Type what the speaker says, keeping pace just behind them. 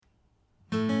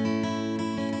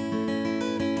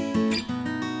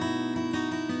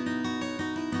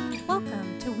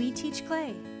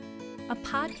Clay, a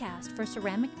podcast for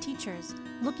ceramic teachers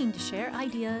looking to share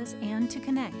ideas and to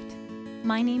connect.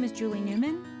 My name is Julie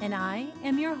Newman, and I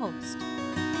am your host.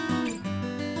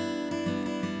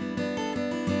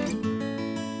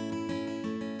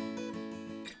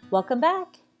 Welcome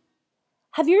back.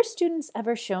 Have your students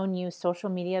ever shown you social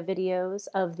media videos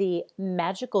of the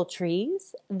magical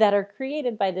trees that are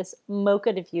created by this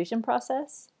mocha diffusion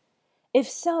process? If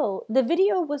so, the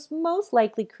video was most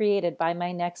likely created by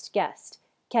my next guest,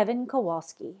 Kevin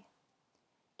Kowalski.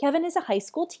 Kevin is a high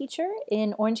school teacher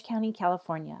in Orange County,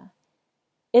 California.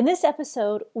 In this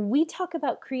episode, we talk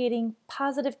about creating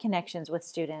positive connections with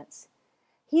students.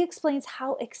 He explains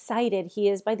how excited he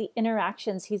is by the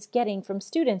interactions he's getting from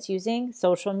students using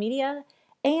social media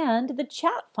and the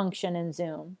chat function in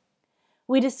Zoom.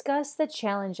 We discuss the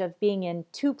challenge of being in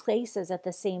two places at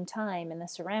the same time in the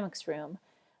ceramics room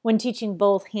when teaching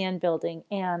both hand building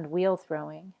and wheel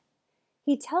throwing.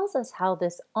 He tells us how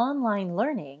this online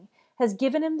learning has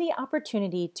given him the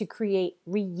opportunity to create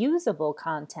reusable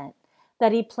content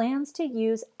that he plans to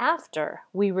use after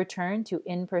we return to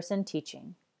in-person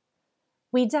teaching.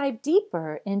 We dive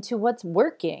deeper into what's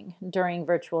working during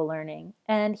virtual learning,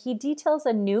 and he details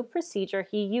a new procedure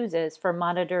he uses for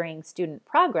monitoring student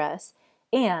progress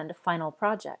and final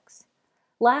projects.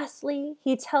 Lastly,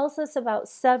 he tells us about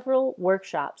several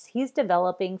workshops he's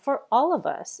developing for all of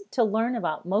us to learn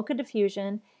about mocha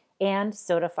diffusion and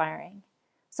soda firing.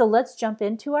 So let's jump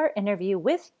into our interview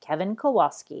with Kevin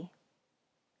Kowalski.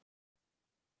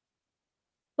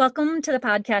 Welcome to the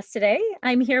podcast today.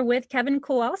 I'm here with Kevin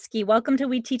Kowalski. Welcome to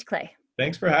We Teach Clay.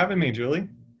 Thanks for having me, Julie.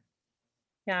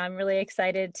 Yeah, I'm really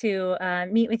excited to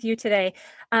meet with you today.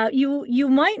 You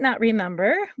might not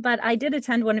remember, but I did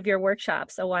attend one of your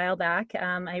workshops a while back.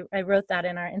 I wrote that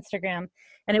in our Instagram,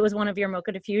 and it was one of your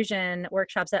mocha diffusion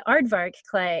workshops at Aardvark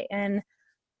Clay. And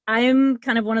I'm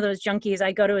kind of one of those junkies.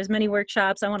 I go to as many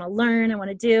workshops. I want to learn, I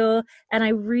want to do, and I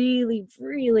really,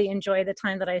 really enjoy the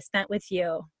time that I spent with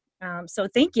you. So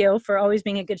thank you for always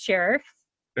being a good sharer.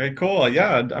 Very cool.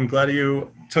 Yeah, I'm glad you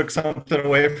took something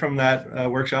away from that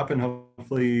workshop, and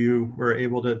hopefully you were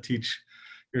able to teach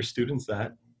your students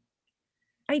that.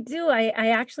 I do. I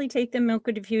actually take the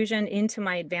mocha diffusion into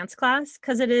my advanced class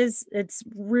because it's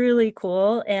really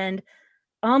cool. And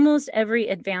almost every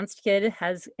advanced kid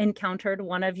has encountered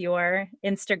one of your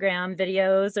Instagram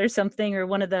videos or something, or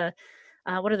one of the,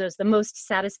 what are those, the most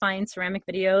satisfying ceramic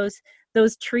videos.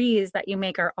 Those trees that you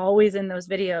make are always in those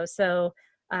videos. So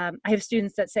I have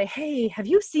students that say, hey, have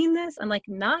you seen this? I'm like,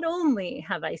 not only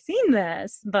have I seen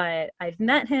this, but I've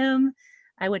met him.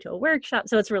 I went to a workshop.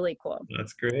 So it's really cool.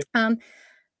 That's great.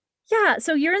 Yeah,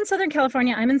 so you're in Southern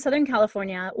California. I'm in Southern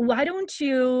California. Why don't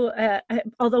you,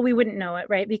 although we wouldn't know it,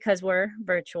 right, because we're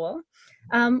virtual,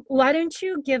 why don't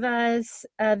you give us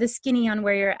the skinny on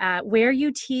where you're at, where you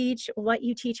teach, what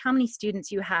you teach, how many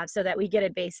students you have, so that we get a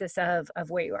basis of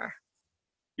where you are.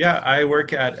 Yeah, I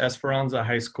work at Esperanza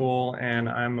High School, and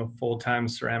I'm a full-time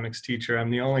ceramics teacher.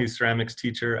 I'm the only ceramics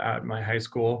teacher at my high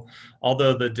school,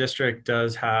 although the district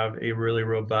does have a really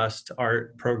robust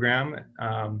art program.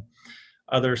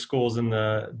 Other schools in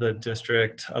the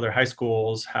district, other high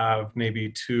schools have maybe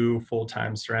two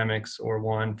full-time ceramics or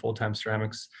one full-time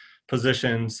ceramics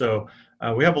position. So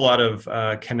we have a lot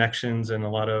of connections and a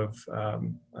lot of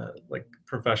like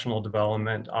professional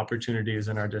development opportunities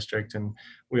in our district, and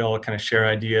we all kind of share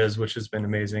ideas, which has been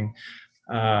amazing.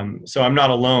 So I'm not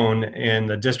alone in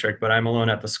the district, but I'm alone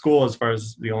at the school as far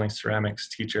as the only ceramics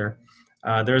teacher.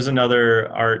 There's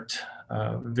another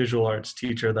visual arts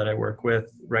teacher that I work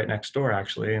with right next door,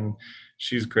 actually, and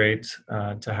she's great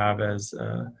to have as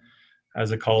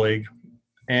a colleague.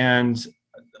 And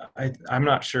I'm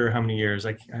not sure how many years.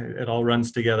 It all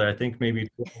runs together. I think maybe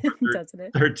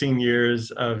 13 years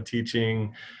of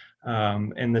teaching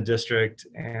in the district,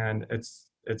 and it's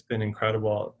been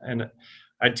incredible. And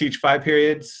I teach 5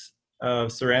 periods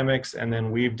of ceramics, and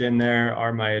then weaved in there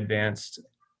are my advanced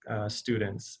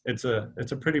students. It's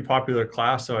a pretty popular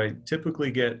class, so I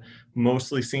typically get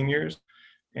mostly seniors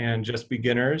and just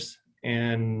beginners,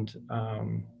 and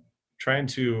trying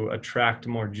to attract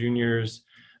more juniors.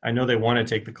 I know they want to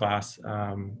take the class,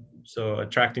 so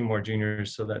attracting more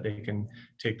juniors so that they can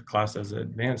take the class as an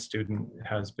advanced student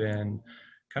has been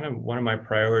kind of one of my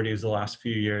priorities the last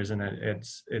few years, and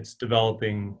it's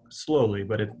developing slowly,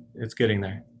 but it's getting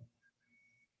there.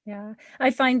 Yeah, I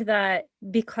find that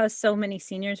because so many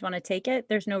seniors want to take it,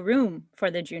 there's no room for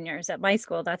the juniors at my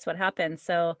school. That's what happens.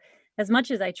 So as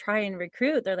much as I try and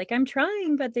recruit, they're like, I'm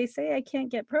trying, but they say I can't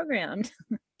get programmed.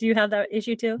 Do you have that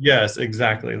issue too? Yes,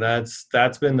 exactly.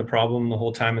 That's been the problem the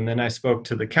whole time. And then I spoke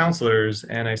to the counselors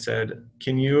and I said,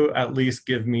 can you at least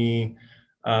give me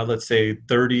let's say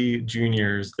 30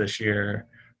 juniors this year,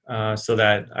 so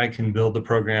that I can build the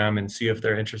program and see if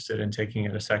they're interested in taking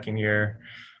it a second year.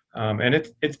 And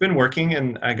it's been working,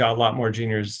 and I got a lot more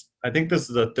juniors. I think this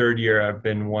is the third year I've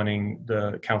been wanting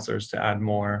the counselors to add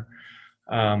more.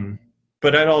 Um,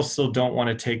 but I also don't want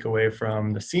to take away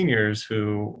from the seniors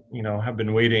who, have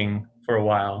been waiting for a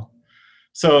while.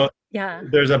 So Yeah.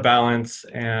 there's a balance,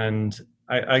 and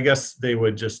I guess they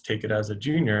would just take it as a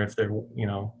junior if they're,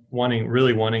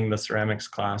 really wanting the ceramics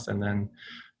class, and then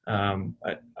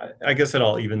I guess it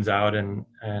all evens out, and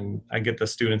I get the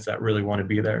students that really want to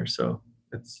be there. So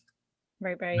it's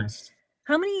Right, right. nice.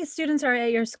 How many students are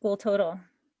at your school total?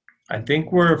 I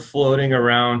think we're floating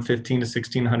around 15 to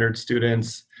 1600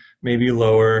 students, maybe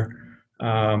lower.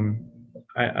 Um,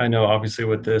 I know obviously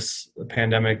with this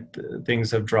pandemic,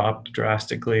 things have dropped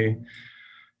drastically.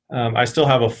 I still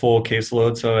have a full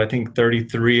caseload, so I think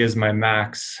 33 is my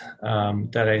max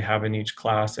that I have in each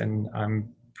class, and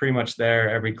I'm pretty much there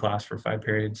every class for 5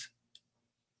 periods.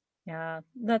 Yeah,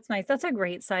 that's nice. That's a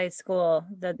great size school.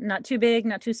 Not too big,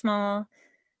 not too small.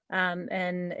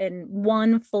 And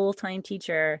one full-time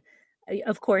teacher.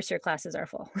 Of course, your classes are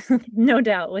full, no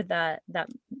doubt with that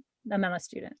amount of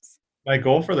students. My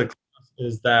goal for the class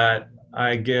is that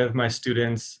I give my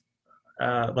students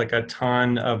like a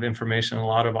ton of information, a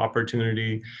lot of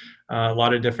opportunity, a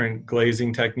lot of different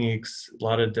glazing techniques, a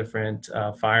lot of different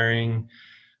firing,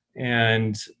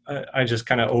 and I just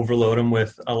kind of overload them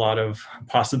with a lot of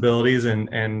possibilities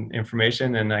and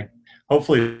information, and I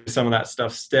hopefully some of that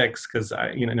stuff sticks, because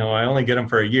I only get them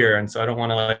for a year, and so I don't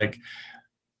want to, like,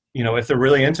 if they're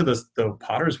really into the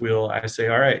potter's wheel, I say,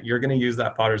 all right, you're going to use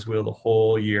that potter's wheel the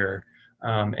whole year,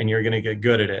 and you're going to get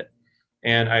good at it.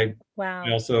 And I Wow.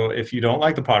 also, if you don't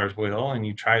like the potter's wheel and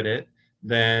you tried it,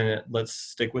 then let's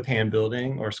stick with hand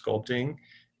building or sculpting,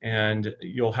 and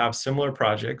you'll have similar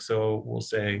projects. So we'll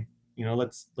say,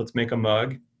 let's make a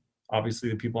mug. Obviously,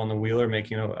 the people on the wheel are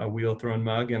making a wheel thrown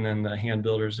mug, and then the hand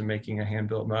builders are making a hand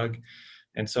built mug.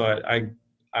 And so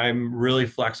I'm really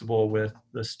flexible with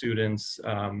the students,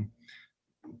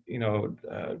 you know,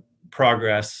 uh,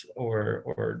 progress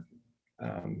or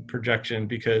projection,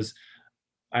 because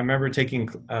I remember taking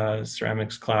a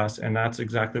ceramics class, and that's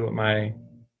exactly what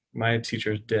my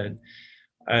teachers did.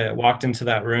 I walked into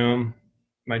that room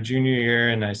my junior year,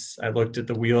 and I looked at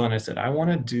the wheel and I said, I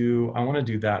want to do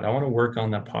that. I want to work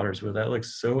on that potter's wheel. That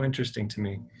looks so interesting to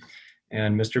me.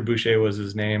 And Mr. Boucher was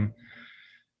his name.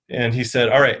 And he said,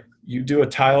 all right, you do a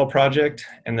tile project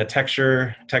and the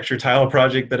texture tile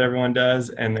project that everyone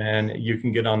does, and then you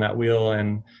can get on that wheel.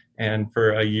 And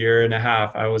for a year and a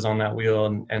half, I was on that wheel,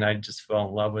 and I just fell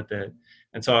in love with it.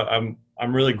 And so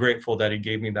I'm really grateful that he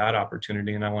gave me that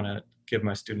opportunity, and I want to give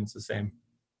my students the same.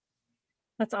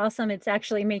 That's awesome. It's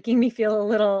actually making me feel a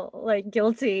little like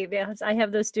guilty because I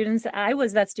have those students. I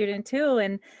was that student too,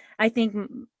 and I think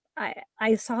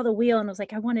I saw the wheel and was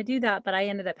like, I want to do that, but I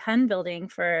ended up hand building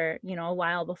for a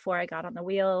while before I got on the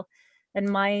wheel. And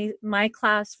my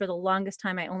class for the longest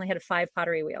time, I only had 5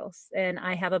 pottery wheels, and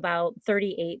I have about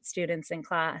 38 students in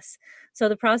class. So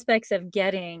the prospects of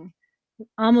getting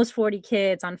almost 40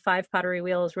 kids on 5 pottery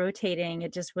wheels rotating,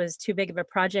 it just was too big of a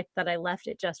project that I left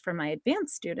it just for my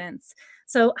advanced students.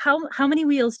 So how many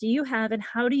wheels do you have, and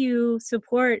how do you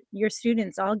support your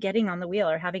students all getting on the wheel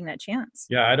or having that chance?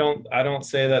 Yeah, I don't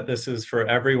say that this is for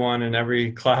everyone in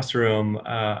every classroom.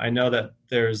 I know that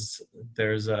there's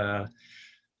a,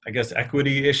 I guess,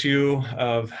 equity issue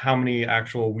of how many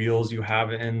actual wheels you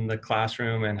have in the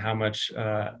classroom and how much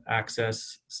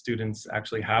access students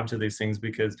actually have to these things,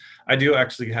 because I do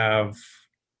actually have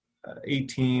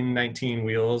 18, 19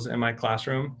 wheels in my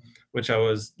classroom, which I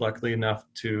was lucky enough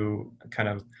to kind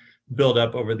of build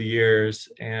up over the years.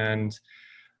 And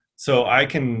so I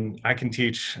can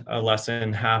teach a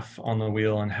lesson half on the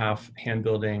wheel and half hand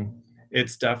building.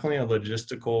 It's definitely a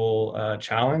logistical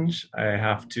challenge. I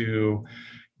have to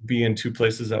be in two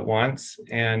places at once.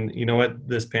 And you know what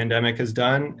this pandemic has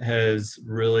done has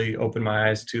really opened my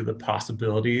eyes to the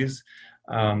possibilities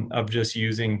of just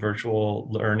using virtual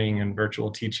learning and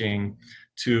virtual teaching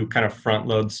to kind of front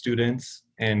load students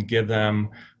and give them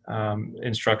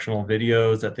instructional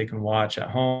videos that they can watch at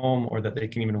home, or that they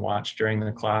can even watch during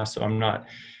the class. So I'm not,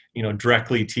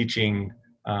 directly teaching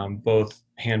both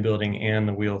hand building and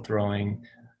the wheel throwing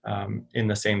in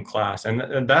the same class.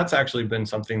 And that's actually been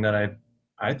something that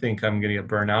I think I'm going to get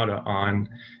burnout on,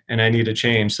 and I need to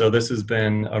change. So this has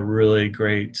been a really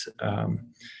great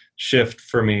shift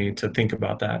for me to think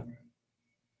about that.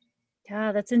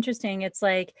 Yeah, that's interesting. It's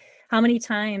like how many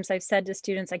times I've said to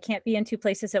students, I can't be in 2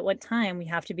 places at one time. We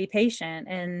have to be patient.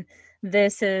 And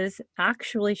this is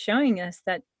actually showing us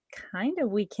that kind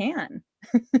of we can.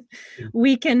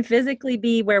 We can physically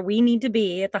be where we need to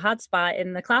be at the hotspot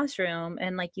in the classroom.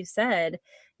 And like you said,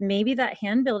 maybe that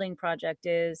hand building project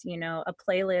is, a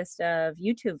playlist of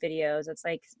YouTube videos. It's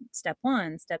like step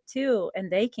one, step two,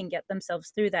 and they can get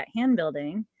themselves through that hand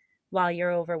building while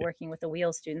you're over working with the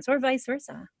wheel students or vice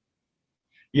versa.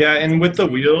 Yeah, That's and with the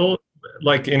interesting. wheel,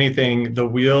 like anything, the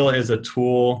wheel is a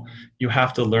tool. You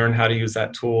have to learn how to use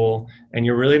that tool, and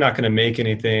you're really not going to make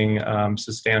anything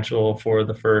substantial for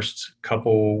the first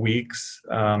couple weeks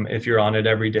if you're on it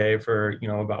every day for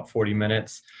about 40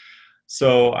 minutes.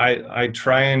 So I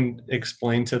try and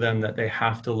explain to them that they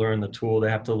have to learn the tool,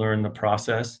 they have to learn the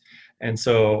process, and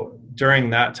so during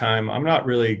that time, I'm not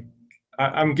really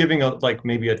I'm giving like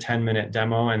maybe a 10-minute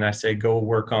demo, and I say, go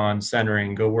work on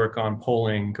centering, go work on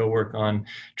pulling, go work on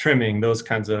trimming, those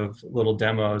kinds of little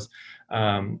demos.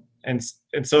 And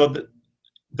so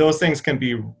those things can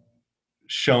be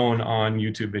shown on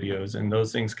YouTube videos, and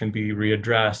those things can be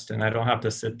readdressed. And I don't have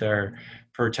to sit there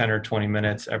for 10 or 20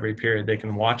 minutes every period. They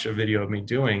can watch a video of me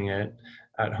doing it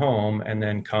at home and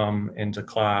then come into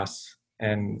class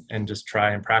and just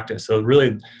try and practice. So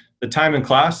really the time in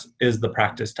class is the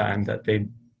practice time that they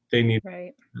need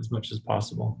Right. as much as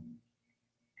possible.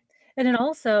 And then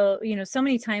also, so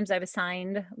many times I've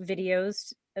assigned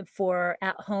videos for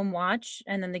at home watch,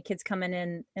 and then the kids come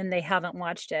in and they haven't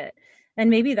watched it. And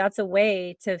maybe that's a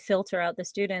way to filter out the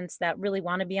students that really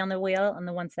want to be on the wheel and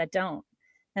the ones that don't.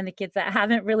 And the kids that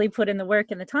haven't really put in the work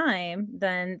and the time,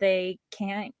 then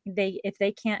if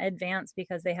they can't advance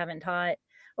because they haven't taught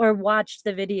or watched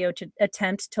the video to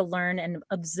attempt to learn and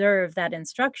observe that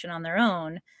instruction on their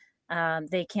own,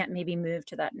 they can't maybe move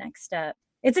to that next step.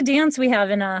 It's a dance we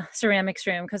have in a ceramics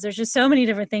room because there's just so many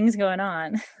different things going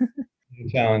on.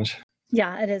 Challenge.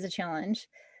 Yeah, it is a challenge.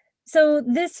 So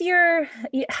this year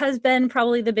has been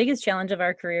probably the biggest challenge of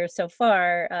our career so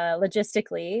far,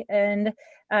 logistically. And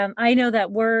I know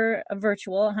that we're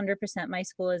virtual 100%. My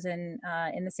school is in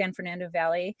the San Fernando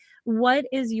Valley. What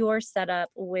is your setup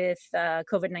with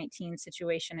COVID-19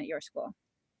 situation at your school?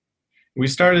 We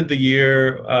started the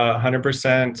year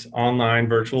 100% online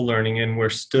virtual learning, and we're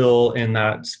still in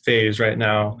that phase right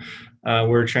now.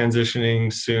 We're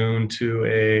transitioning soon to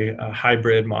a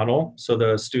hybrid model. So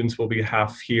the students will be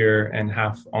half here and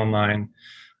half online.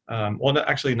 Well,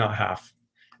 actually not half.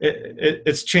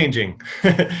 It's changing.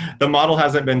 The model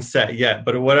hasn't been set yet,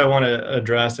 but what I want to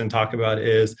address and talk about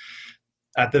is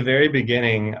at the very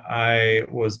beginning, I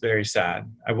was very sad.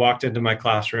 I walked into my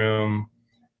classroom,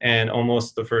 and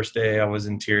almost the first day I was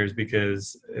in tears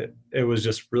because it was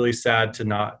just really sad to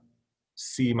not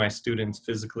see my students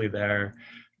physically there,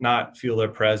 not feel their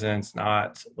presence,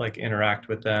 not like interact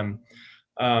with them.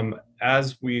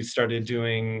 As we started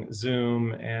doing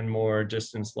Zoom and more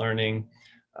distance learning,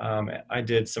 I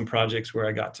did some projects where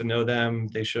I got to know them.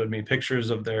 They showed me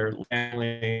pictures of their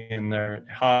family and their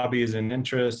hobbies and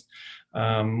interests,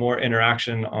 more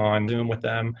interaction on Zoom with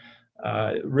them.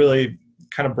 Really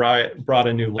kind of brought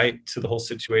a new light to the whole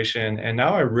situation. And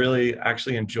now I really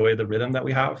actually enjoy the rhythm that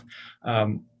we have.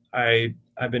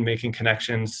 I've been making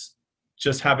connections,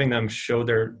 just having them show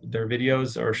their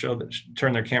videos or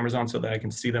turn their cameras on so that I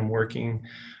can see them working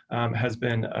has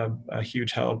been a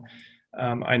huge help.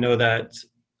 I know that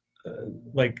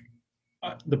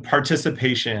the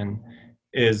participation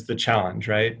is the challenge,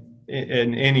 right?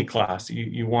 In any class,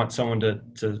 you want someone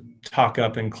to talk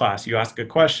up in class. You ask a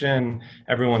question,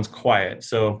 everyone's quiet.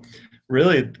 So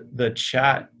really the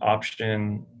chat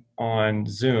option on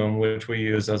Zoom, which we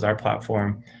use as our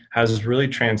platform, has really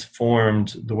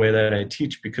transformed the way that I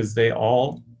teach, because they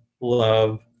all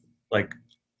love like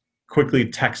quickly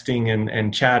texting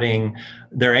and chatting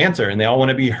their answer, and they all want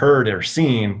to be heard or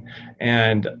seen.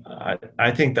 And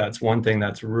I think that's one thing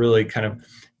that's really kind of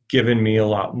given me a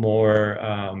lot more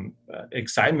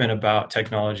excitement about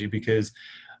technology, because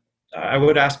I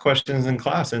would ask questions in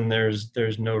class and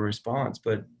there's no response.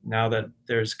 But now that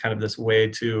there's kind of this way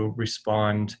to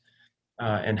respond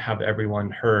and have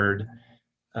everyone heard,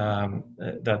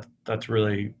 that's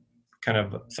really kind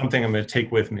of something I'm going to take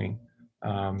with me.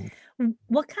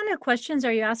 What kind of questions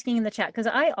are you asking in the chat? Because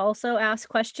I also ask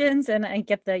questions and I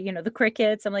get the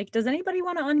crickets. I'm like, does anybody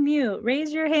want to unmute?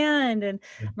 Raise your hand. And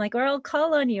I'm like, or I'll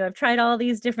call on you. I've tried all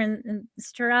these different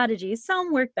strategies.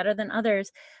 Some work better than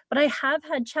others, but I have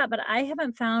had chat, but I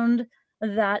haven't found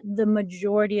that the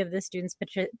majority of the students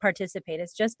participate.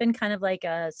 It's just been kind of like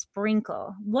a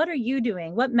sprinkle. What are you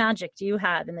doing? What magic do you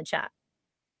have in the chat?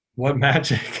 What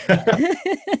magic?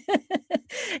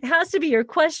 It has to be your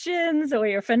questions or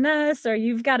your finesse, or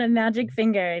you've got a magic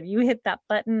finger and you hit that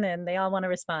button and they all want to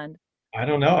respond. I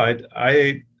don't know.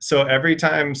 So every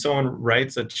time someone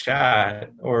writes a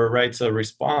chat or writes a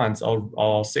response,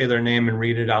 I'll say their name and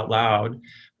read it out loud,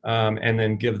 and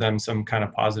then give them some kind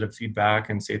of positive feedback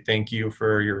and say thank you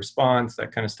for your response,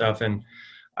 that kind of stuff. And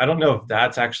I don't know if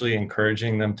that's actually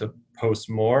encouraging them to post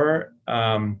more.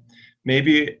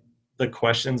 Maybe the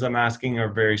questions I'm asking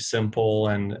are very simple,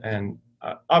 and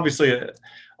obviously,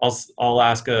 I'll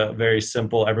ask a very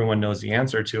simple, everyone knows the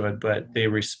answer to it, but they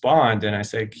respond, and I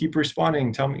say, keep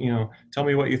responding. Tell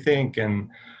me what you think, and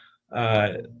uh,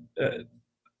 uh,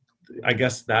 I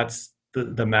guess that's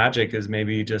the magic, is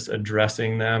maybe just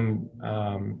addressing them,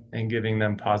 and giving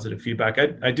them positive feedback.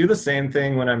 I do the same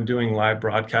thing when I'm doing live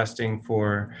broadcasting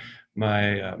for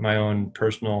my own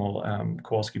personal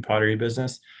Kowalski pottery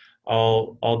business.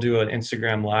 I'll do an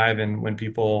Instagram live, and when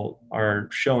people are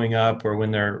showing up or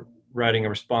when they're writing a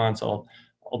response, I'll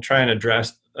try and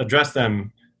address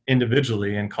them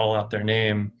individually and call out their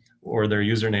name or their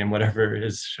username, whatever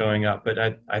is showing up. But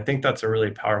I think that's a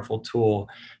really powerful tool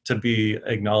to be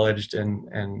acknowledged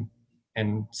and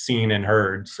seen and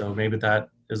heard. So maybe that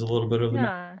is a little bit of the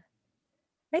Yeah.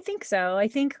 I think so. I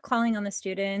think calling on the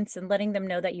students and letting them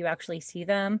know that you actually see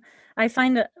them. I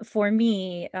find that for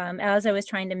me, as I was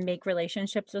trying to make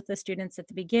relationships with the students at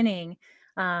the beginning,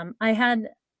 I had,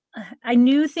 I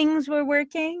knew things were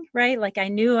working, right? Like I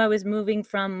knew I was moving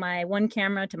from my one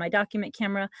camera to my document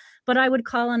camera, but I would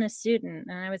call on a student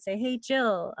and I would say, "Hey,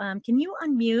 Jill, can you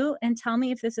unmute and tell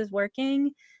me if this is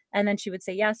working?" And then she would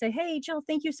say, "Yeah." Say, "Hey, Jill,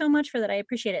 thank you so much for that. I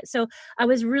appreciate it." So I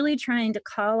was really trying to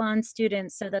call on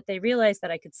students so that they realized that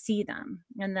I could see them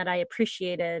and that I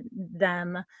appreciated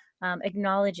them,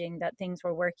 acknowledging that things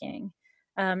were working.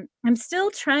 I'm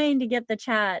still trying to get the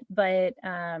chat, but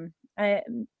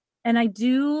I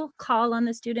do call on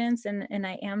the students, and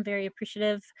I am very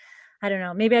appreciative. I don't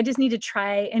know. Maybe I just need to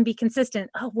try and be consistent.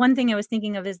 Oh, one thing I was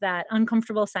thinking of is that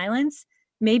uncomfortable silence.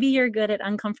 Maybe you're good at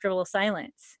uncomfortable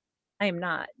silence. I am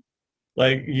not.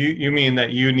 like you mean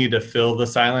that you need to fill the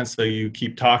silence so you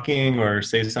keep talking or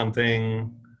say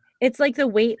something. It's like the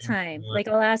wait time. Like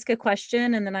I'll ask a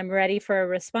question and then I'm ready for a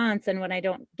response. And when I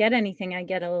don't get anything, I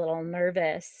get a little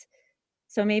nervous.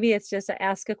 So maybe it's just to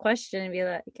ask a question and be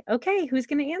like, okay, who's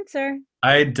going to answer?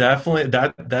 I definitely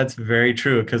that's very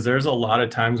true, because there's a lot of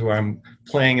times where I'm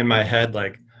playing in my head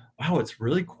like, wow, it's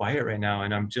really quiet right now,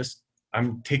 and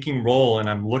I'm taking roll and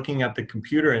I'm looking at the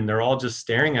computer and they're all just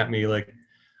staring at me like,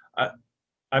 I,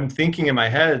 I'm thinking in my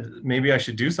head maybe I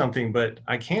should do something, but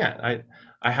I can't.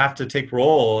 I have to take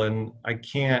roll and I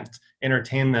can't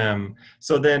entertain them.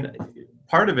 So then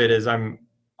part of it is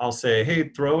I'll say, hey,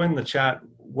 throw in the chat,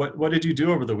 what did you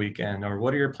do over the weekend, or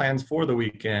what are your plans for the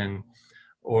weekend,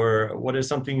 or what is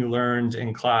something you learned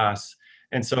in class.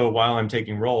 And so while I'm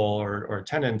taking roll or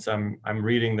attendance, I'm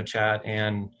reading the chat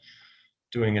and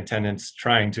doing attendance,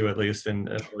 trying to at least. And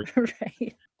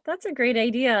Right. That's a great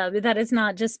idea. That is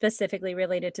not just specifically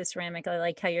related to ceramic. I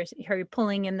like how you're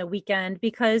pulling in the weekend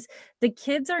because the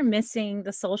kids are missing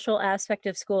the social aspect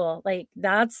of school. Like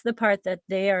that's the part that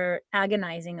they are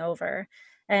agonizing over.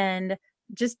 And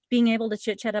just being able to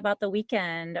chit chat about the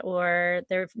weekend or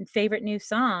their favorite new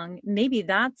song, maybe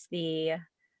that's the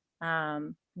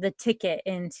ticket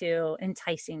into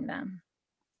enticing them.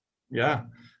 yeah,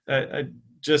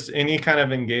 just any kind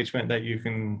of engagement that you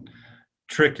can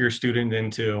trick your student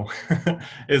into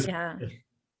is, Yeah.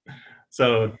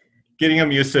 so getting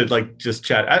them used to like just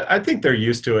chat. I think they're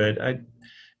used to it.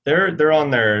 They're on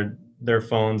their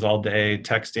phones all day,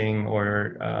 texting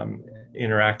or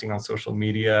interacting on social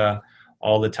media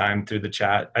all the time through the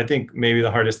chat. I think maybe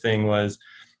the hardest thing was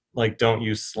like, don't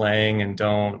use slang and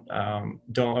don't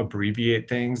abbreviate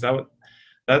things.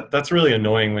 That's really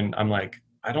annoying when I'm like,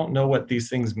 I don't know what these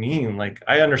things mean. Like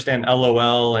I understand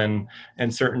LOL and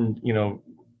certain,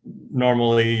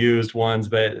 normally used ones,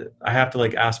 but I have to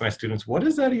like ask my students, what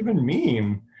does that even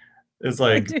mean? It's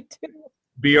I like do too.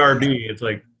 BRB. It's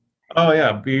like, oh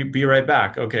yeah, be right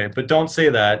back. Okay, but don't say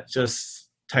that. Just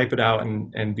type it out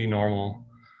and be normal.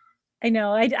 I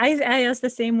know. I asked the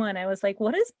same one. I was like,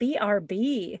 "What is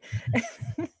BRB?"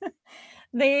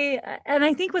 And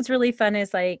I think what's really fun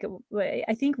is like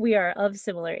I think we are of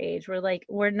similar age.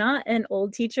 We're not an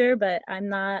old teacher, but I'm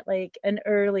not like an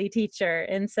early teacher.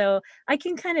 And so I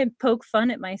can kind of poke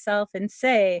fun at myself and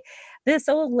say, "This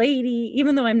old lady,"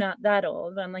 even though I'm not that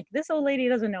old, I'm like, "This old lady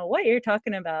doesn't know what you're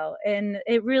talking about." And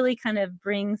it really kind of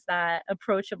brings that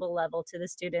approachable level to the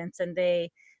students and they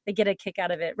get a kick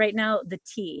out of it. Right now, the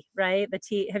tea, right? The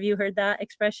tea. Have you heard that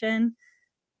expression?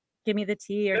 Give me the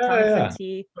tea or tell Yeah, me some yeah.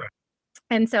 tea.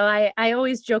 And so I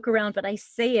always joke around, but I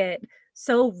say it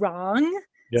so wrong.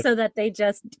 Yep. so that they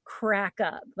just crack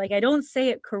up. Like, I don't say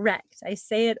it correct, I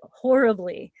say it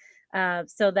horribly,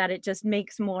 so that it just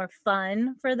makes more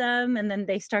fun for them, and then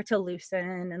they start to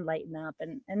loosen and lighten up,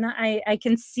 and I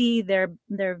can see their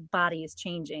bodies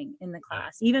changing in the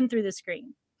class, even through the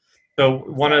screen. So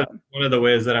one of So one of the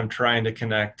ways that I'm trying to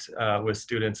connect with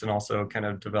students and also kind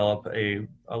of develop a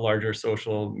larger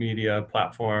social media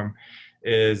platform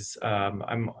is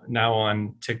I'm now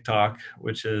on TikTok,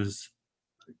 which is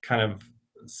kind of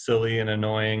silly and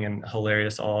annoying and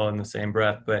hilarious all in the same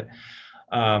breath. But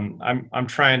I'm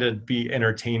trying to be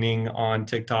entertaining on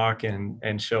TikTok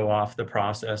and show off the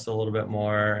process a little bit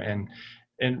more and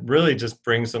really just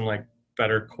bring some like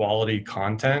better quality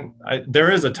content.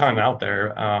 There is a ton out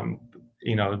there,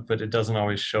 but it doesn't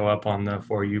always show up on the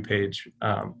For You page.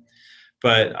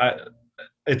 But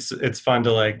it's fun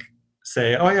to like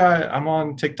say, oh yeah, I'm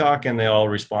on TikTok, and they all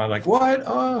respond like, what?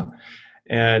 Oh,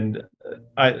 and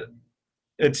I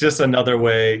it's just another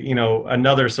way,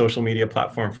 another social media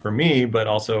platform for me, but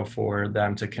also for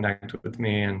them to connect with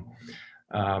me. And,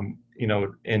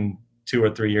 in 2 or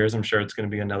 3 years, I'm sure it's going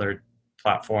to be another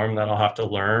platform that I'll have to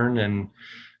learn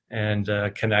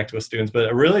and connect with students. But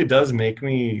it really does make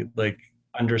me like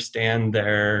understand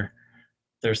their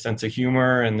sense of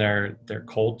humor and their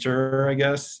culture, I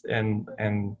guess. And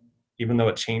even though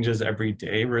it changes every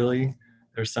day, really,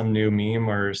 there's some new meme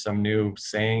or some new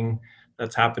saying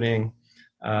that's happening.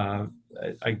 uh,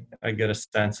 I get a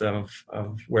sense of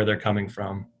where they're coming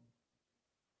from.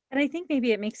 and I think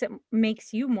maybe it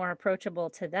makes you more approachable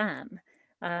to them.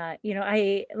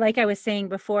 I like I was saying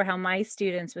before, how my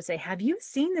students would say, "Have you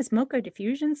seen this Mocha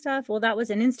diffusion stuff?" Well, that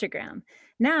was an Instagram.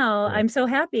 Now Right. I'm so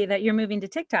happy that you're moving to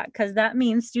TikTok, because that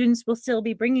means students will still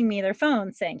be bringing me their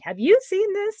phone saying, "Have you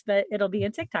seen this?" But it'll be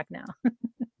in TikTok now.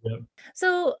 Yep.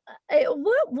 So,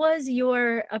 what was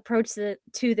your approach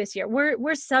to this year?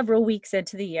 We're several weeks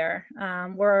into the year.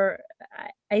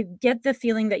 I get the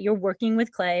feeling that you're working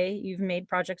with clay. You've made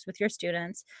projects with your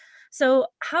students. So,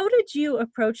 how did you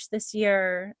approach this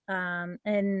year,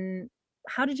 and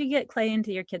how did you get clay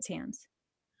into your kids' hands?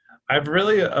 I've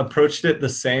really approached it the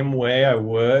same way I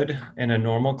would in a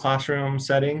normal classroom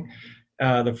setting.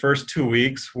 The first 2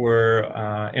 weeks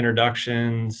were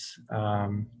introductions,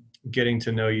 getting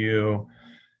to know you,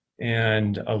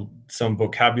 and some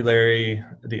vocabulary,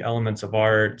 the elements of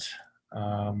art,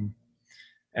 um,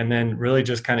 and then really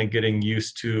just kind of getting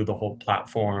used to the whole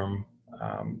platform.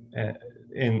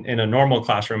 In a normal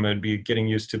classroom, it would be getting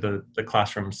used to the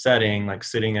classroom setting, like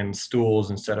sitting in stools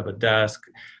instead of a desk.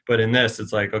 But in this,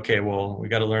 it's like, okay, well, we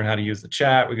got to learn how to use the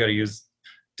chat. We got to use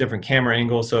different camera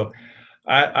angles. So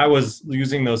I was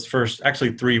using those first,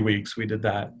 actually 3 weeks, we did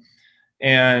that.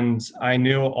 And I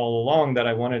knew all along that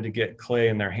I wanted to get clay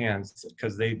in their hands,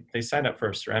 because they signed up for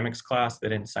a ceramics class. They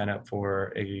didn't sign up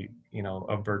for a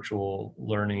virtual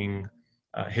learning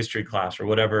history class or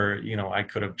whatever I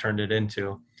could have turned it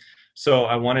into. So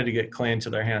I wanted to get clay into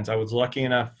their hands. I was lucky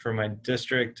enough for my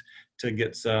district to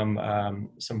get some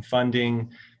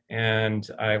funding, and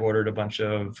I ordered a bunch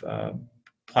of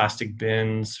plastic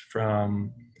bins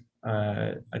from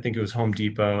I think it was Home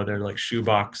Depot. They're like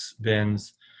shoebox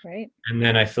bins, Right. and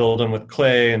then I filled them with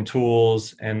clay and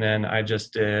tools. And then I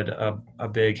just did a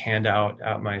big handout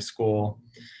at my school.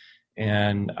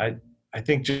 And I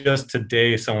think just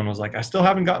today someone was like, I still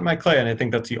haven't gotten my clay. And I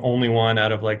think that's the only one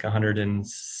out of like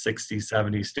 160,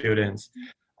 70 students.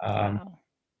 Um, Wow.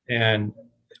 and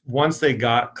once they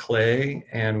got clay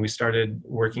and we started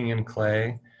working in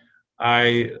clay,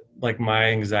 I like my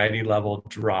anxiety level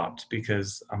dropped,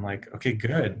 because I'm like, okay,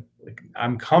 good. Like,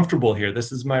 I'm comfortable here.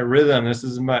 This is my rhythm. This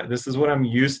is what I'm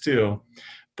used to.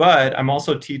 But I'm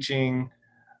also teaching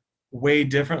way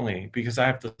differently because I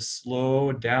have to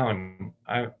slow down.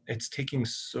 It's taking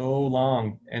so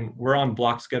long, and we're on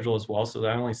block schedule as well. So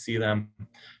I only see them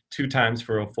 2 times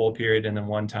for a full period, and then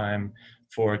 1 time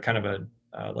for kind of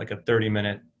like a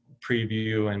 30-minute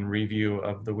preview and review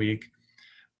of the week.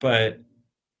 But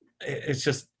it's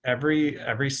just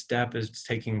every step is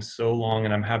taking so long,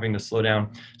 and I'm having to slow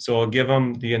down. So I'll give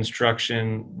them the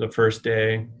instruction the first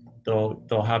day.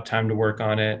 They'll have time to work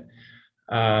on it.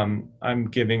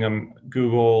 I'm giving them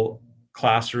Google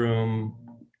Classroom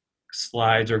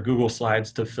slides or Google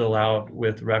Slides to fill out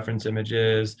with reference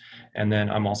images. And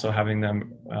then I'm also having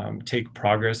them take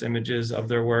progress images of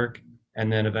their work,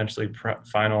 and then eventually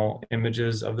final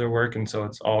images of their work. And so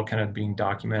it's all kind of being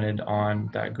documented on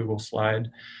that Google slide.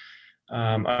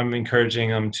 I'm encouraging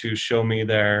them to show me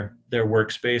their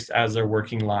workspace as they're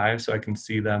working live, so I can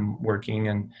see them working,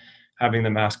 and having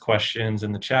them ask questions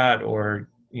in the chat or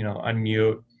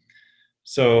unmute.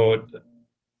 So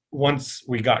once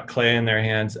we got clay in their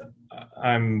hands,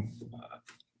 I'm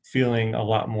feeling a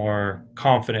lot more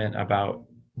confident about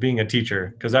being a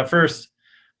teacher. Because at first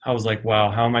I was like,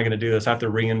 wow, how am I going to do this? I have to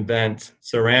reinvent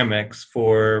ceramics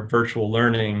for virtual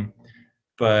learning.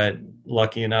 But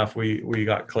lucky enough, we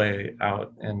got clay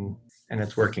out, and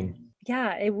it's working.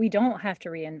 Yeah, we don't have to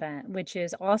reinvent, which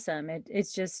is awesome.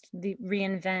 It's just the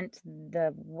reinvent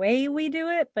the way we do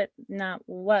it, but not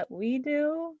what we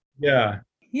do. Yeah.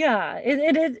 Yeah,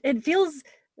 it feels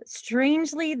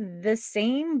strangely the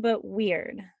same, but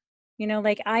weird. You know,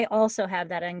 like I also have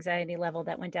that anxiety level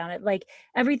that went down. It like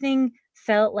everything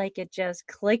felt like it just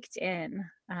clicked in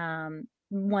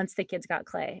once the kids got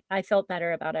clay. I felt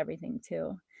better about everything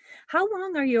too. How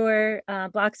long are your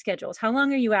block schedules? How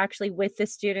long are you actually with the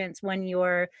students when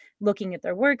you're looking at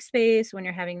their workspace, when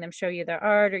you're having them show you their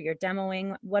art or you're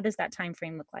demoing? What does that time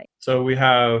frame look like? So we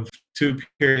have 2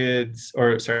 days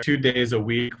a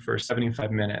week for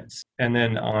 75 minutes. And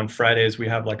then on Fridays, we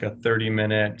have like a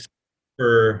 30-minute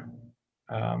per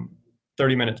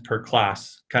 30 minutes per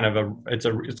class, kind of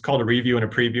it's called a review and a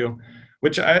preview,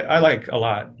 which I like a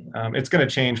lot. It's going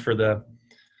to change for the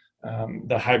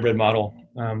hybrid model,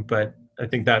 but I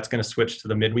think that's going to switch to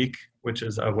the midweek, which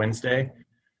is a Wednesday.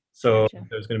 So Gotcha.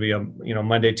 there's going to be a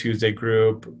Monday, Tuesday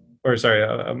group, or sorry,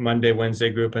 a Monday, Wednesday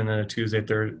group, and then a Tuesday,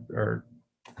 third, or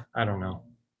I don't know.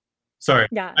 Sorry,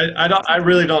 Yeah. I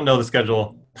really don't know the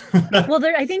schedule. Well,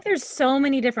 I think there's so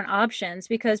many different options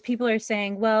because people are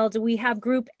saying, well, do we have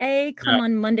group A come Yeah.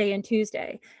 on Monday and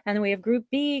Tuesday? And then we have group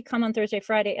B come on Thursday,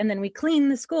 Friday, and then we clean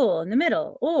the school in the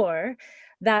middle. Or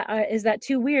is that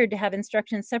too weird to have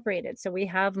instructions separated? So we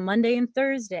have Monday and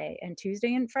Thursday and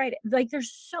Tuesday and Friday. Like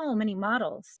there's so many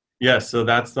models. Yes, so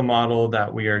that's the model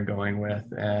that we are going with,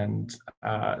 and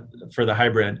for the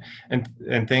hybrid,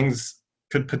 and things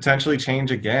could potentially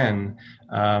change again.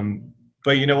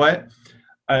 But you know what?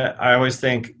 I always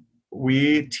think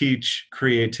we teach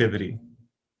creativity,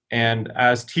 and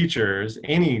as teachers,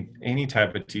 any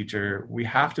type of teacher, we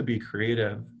have to be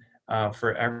creative.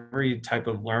 For every type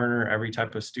of learner, every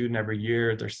type of student, every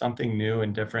year, there's something new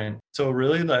and different. So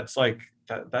really, that's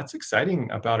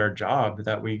exciting about our job,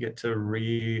 that we get to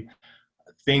rethink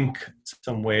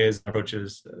some ways,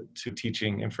 approaches to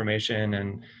teaching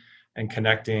information and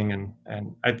connecting.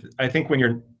 And I think when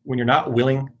you're not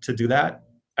willing to do that,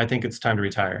 I think it's time to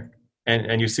retire.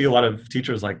 And you see a lot of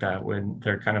teachers like that when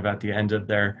they're kind of at the end of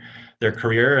their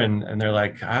career, and they're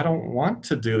like, I don't want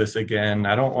to do this again.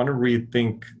 I don't want to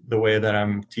rethink the way that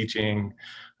I'm teaching.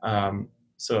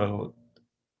 So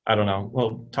I don't know.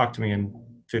 Well, talk to me in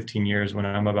 15 years when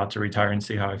I'm about to retire and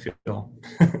see how I feel.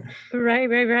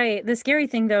 Right. The scary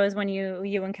thing though is when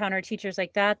you encounter teachers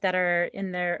like that are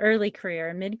in their early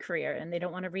career, mid-career, and they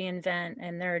don't want to reinvent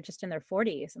and they're just in their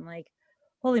 40s. I'm like,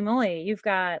 holy moly, we've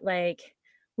got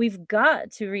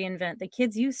to reinvent. The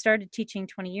kids you started teaching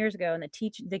 20 years ago and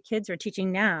the kids are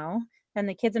teaching now, and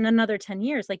the kids in another 10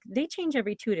 years, like they change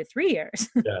every 2 to 3 years.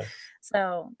 Yeah.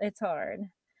 So it's hard.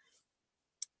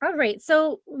 All right.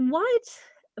 So what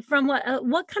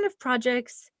kind of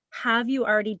projects have you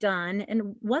already done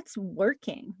and what's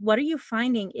working? What are you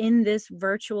finding in this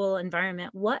virtual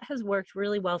environment? What has worked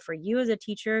really well for you as a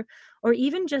teacher, or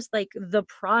even just like the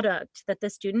product that the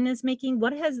student is making?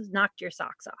 What has knocked your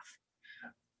socks off?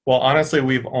 Well, honestly,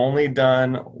 we've only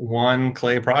done one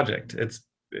clay project.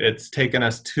 It's taken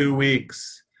us 2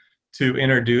 weeks to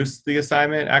introduce the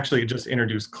assignment. Actually, just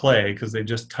introduce clay because they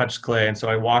just touched clay, and so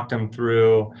I walked them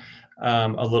through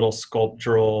a little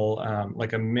sculptural,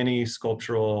 like a mini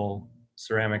sculptural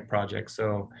ceramic project.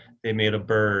 So they made a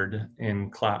bird in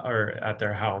class or at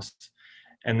their house,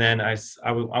 and then I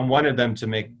wanted them to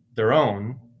make their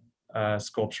own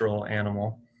sculptural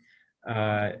animal.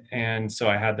 And so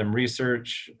I had them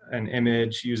research an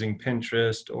image using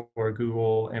Pinterest or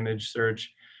Google image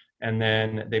search, and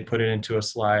then they put it into a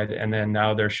slide, and then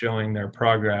now they're showing their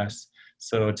progress.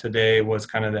 So today was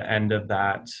kind of the end of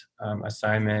that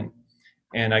assignment,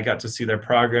 and I got to see their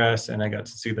progress and I got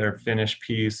to see their finished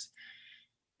piece.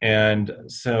 And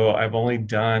so I've only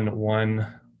done one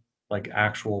like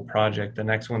actual project. The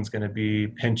next one's going to be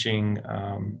pinching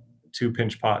 2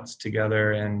 pinch pots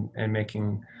together and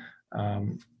making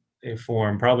a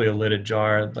form, probably a lidded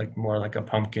jar, like more like a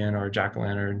pumpkin or a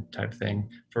jack-o'-lantern type thing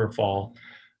for fall.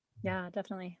 Yeah,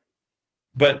 definitely.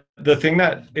 But the thing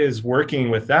that is working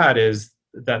with that is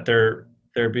that they're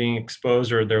being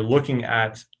exposed, or they're looking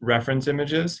at reference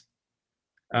images,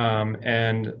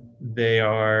 and they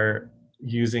are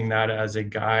using that as a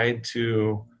guide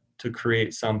to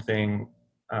create something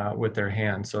with their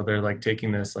hands. So they're like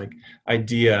taking this like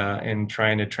idea and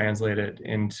trying to translate it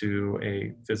into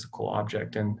a physical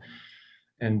object, and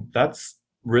that's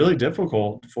really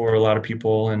difficult for a lot of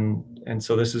people. And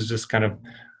so this is just kind of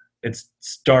it's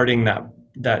starting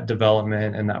that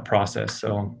development and that process.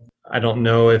 So I don't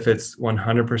know if it's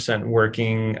 100%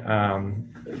 working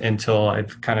until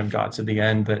I've kind of got to the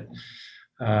end, but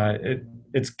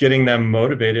it's getting them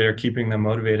motivated or keeping them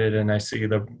motivated, and I see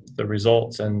the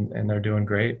results, and they're doing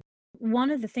great.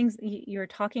 One of the things you're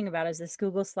talking about is this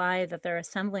Google slide that they're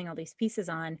assembling all these pieces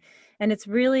on. And it's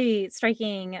really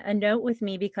striking a note with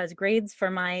me because grades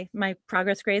for my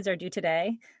progress grades are due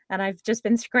today. And I've just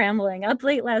been scrambling up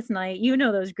late last night. You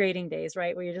know, those grading days,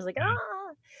 right? Where you're just like, Yeah.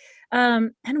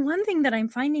 and one thing that I'm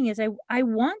finding is I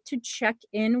want to check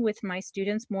in with my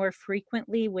students more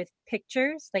frequently with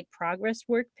pictures, like progress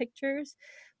work pictures,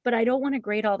 but I don't want to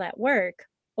grade all that work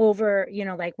over,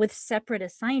 like with separate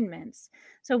assignments.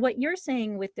 So what you're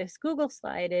saying with this Google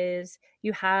slide is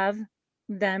you have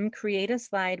them create a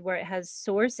slide where it has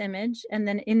source image, and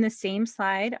then in the same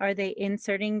slide, are they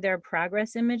inserting their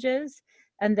progress images?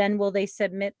 And then will they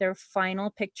submit their final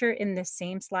picture in the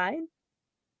same slide?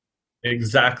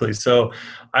 Exactly. So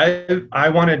I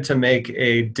wanted to make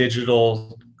a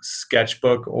digital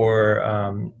sketchbook or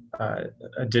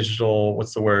a digital,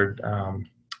 what's the word,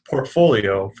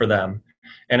 portfolio for them.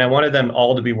 And I wanted them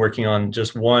all to be working on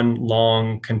just one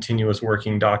long continuous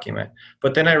working document.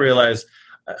 But then I realized,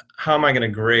 how am I going to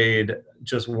grade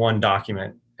just one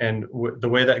document? And the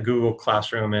way that Google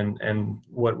Classroom and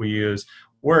what we use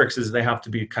works is they have to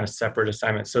be kind of separate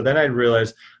assignments. So then I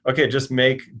realized, okay, just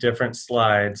make different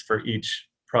slides for each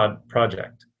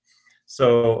project.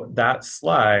 So that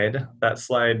slide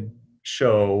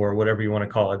show, or whatever you want to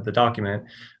call it, the document,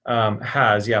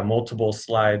 has multiple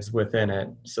slides within it.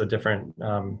 So different, I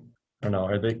don't know,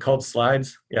 are they called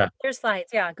slides? Yeah. There's slides,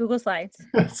 yeah, Google Slides.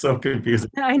 So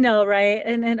confusing. I know, right?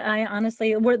 And I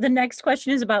honestly, the next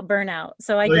question is about burnout,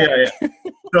 so I So, get yeah, it.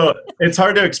 So it's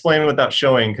hard to explain without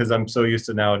showing, because I'm so used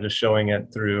to now just showing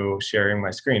it through sharing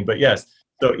my screen. But yes,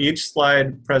 so each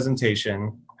slide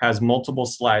presentation has multiple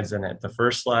slides in it. The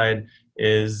first slide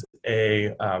is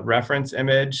a reference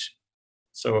image.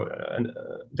 So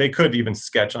they could even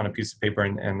sketch on a piece of paper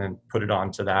and then put it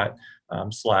onto that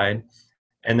slide.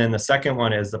 And then the second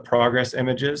one is the progress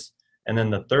images. And then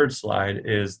the third slide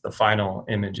is the final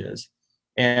images.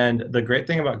 And the great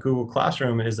thing about Google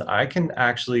Classroom is I can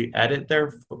actually edit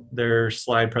their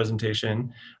slide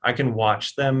presentation. I can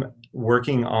watch them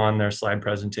working on their slide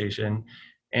presentation.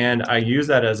 And I use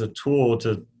that as a tool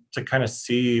to kind of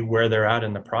see where they're at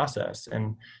in the process.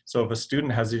 And so if a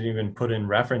student hasn't even put in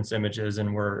reference images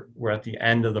and we're at the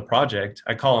end of the project,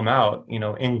 I call them out,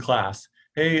 in class.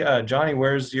 Hey, Johnny,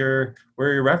 where are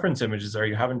your reference images? Are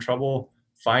you having trouble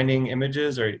finding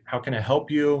images, or how can I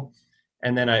help you?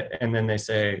 And then they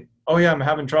say, oh yeah, I'm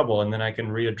having trouble. And then I can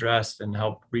readdress and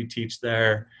help reteach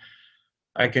there.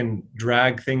 I can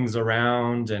drag things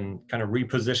around and kind of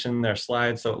reposition their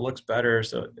slides so it looks better.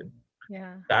 So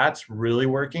Yeah. that's really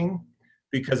working,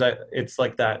 because it's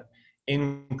like that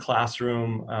in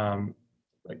classroom,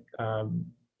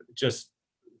 just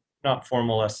not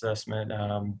formal assessment.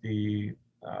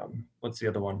 What's the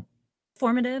other one?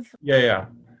 Formative. Yeah.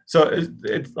 So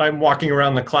I'm walking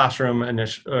around the classroom or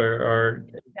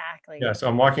Exactly. yeah. So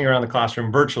I'm walking around the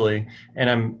classroom virtually, and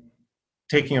I'm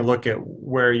taking a look at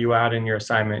where you at in your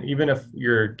assignment. Even if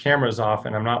your camera's off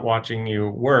and I'm not watching you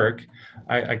work,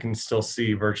 I can still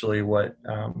see virtually what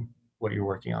you're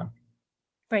working on.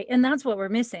 Right. And that's what we're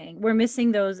missing. We're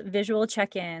missing those visual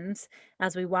check-ins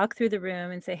as we walk through the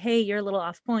room and say, hey, you're a little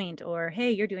off point, or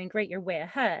hey, you're doing great, you're way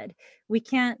ahead. We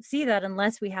can't see that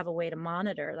unless we have a way to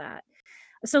monitor that.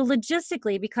 So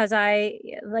logistically, because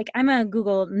I'm a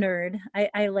Google nerd,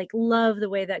 I like love the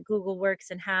way that Google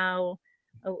works and how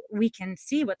we can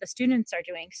see what the students are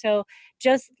doing. So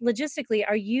just logistically,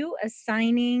 are you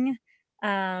assigning,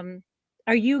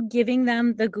 are you giving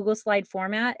them the Google slide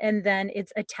format and then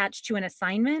it's attached to an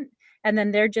assignment, and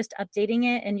then they're just updating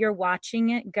it and you're watching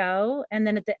it go, and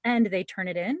then at the end they turn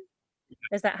it in?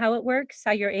 Is that how it works?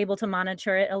 How you're able to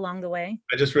monitor it along the way?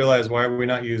 I just realized, why are we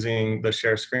not using the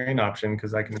share screen option?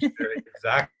 Because I can share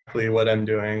exactly what I'm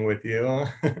doing with you.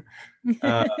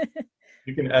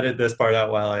 You can edit this part out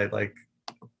while I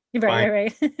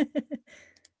Right.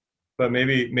 but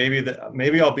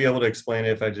maybe I'll be able to explain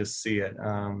it if I just see it.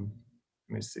 Let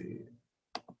me see.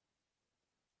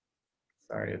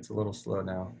 Sorry, it's a little slow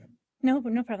now. No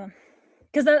problem.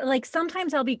 Because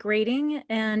sometimes I'll be grading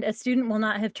and a student will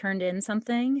not have turned in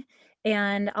something,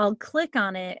 and I'll click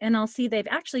on it and I'll see they've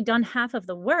actually done half of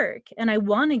the work, and I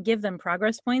want to give them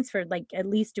progress points for at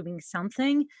least doing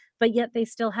something, but yet they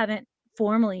still haven't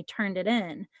formally turned it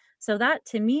in. So that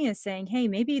to me is saying, hey,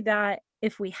 maybe that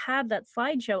if we have that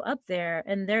slideshow up there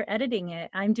and they're editing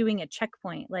it, I'm doing a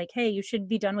checkpoint like, hey, you should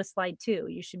be done with slide 2.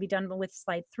 You should be done with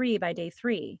slide 3 by day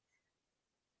 3.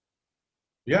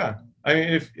 Yeah. I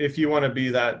mean, if you want to be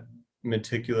that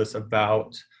meticulous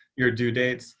about your due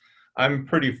dates, I'm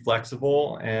pretty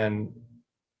flexible, and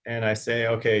I say,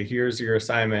 okay, here's your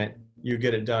assignment. You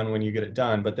get it done when you get it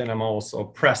done. But then I'm also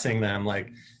pressing them like,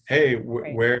 hey,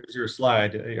 Right. where's your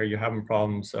slide? Are you having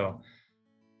problems? So,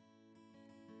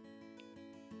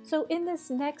 in this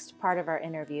next part of our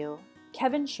interview,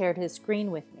 Kevin shared his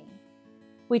screen with me.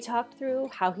 We talked through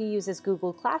how he uses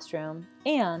Google Classroom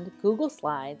and Google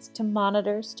Slides to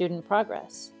monitor student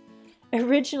progress.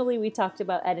 Originally, we talked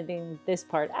about editing this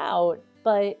part out,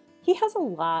 but he has a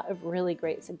lot of really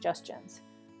great suggestions.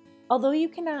 Although you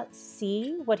cannot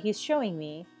see what he's showing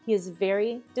me, he is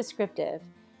very descriptive,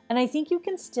 and I think you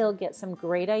can still get some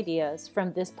great ideas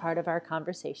from this part of our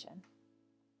conversation.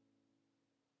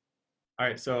 All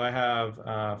right, so I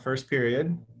have first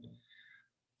period,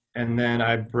 and then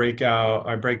I break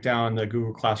down the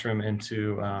Google Classroom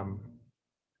into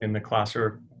in the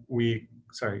classwork,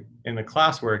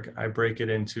 I break it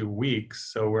into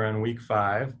weeks. So we're on week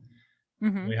 5.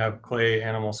 Mm-hmm. We have clay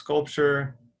animal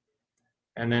sculpture,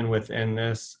 and then within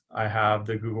this, I have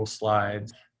the Google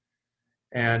Slides,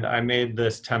 and I made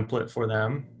this template for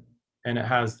them, and it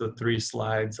has the 3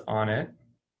 slides on it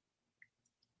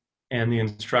and the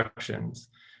instructions.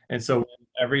 And so when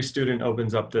every student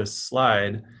opens up this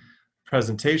slide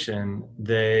presentation,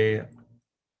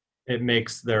 it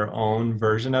makes their own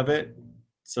version of it.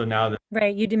 So now that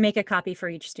Right. You do make a copy for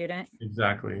each student.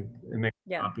 exactly, it makes a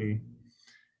Yeah. copy.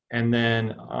 And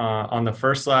then on the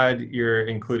first slide, you're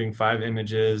including 5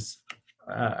 images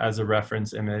as a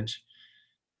reference image.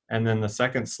 And then the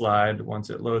second slide, once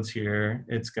it loads here,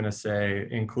 it's going to say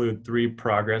include 3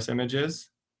 progress images.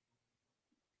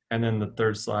 And then the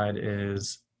third slide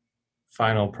is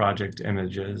final project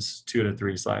images, 2 to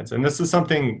 3 slides. And this is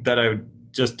something that I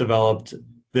just developed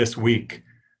this week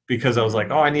because I was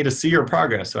like, oh, I need to see your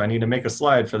progress. So I need to make a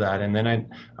slide for that. And then I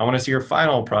want to see your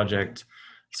final project.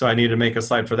 So I need to make a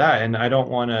slide for that. And I don't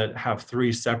want to have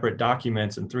 3 separate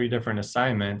documents and 3 different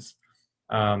assignments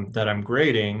that I'm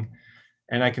grading.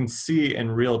 And I can see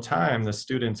in real time the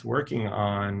students working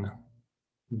on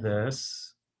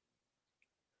this.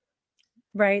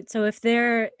 Right. So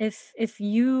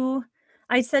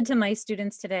I said to my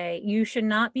students today, you should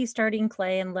not be starting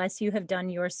clay unless you have done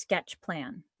your sketch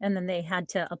plan. And then they had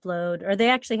to upload, or they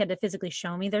actually had to physically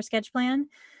show me their sketch plan.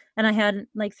 And I had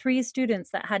like 3 students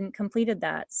that hadn't completed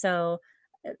that. So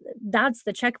that's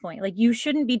the checkpoint. Like, you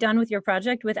shouldn't be done with your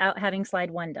project without having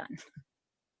slide 1 done,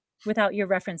 without your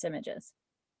reference images.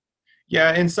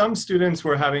 Yeah, and some students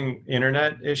were having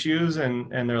internet issues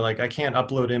and they're like, I can't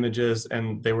upload images,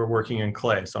 and they were working in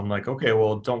clay. So I'm like, okay,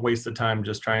 well, don't waste the time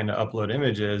just trying to upload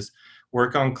images.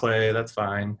 Work on clay, that's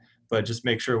fine. But just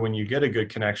make sure when you get a good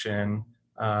connection,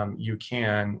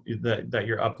 that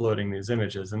you're uploading these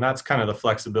images. And that's kind of the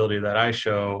flexibility that I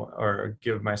show or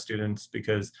give my students,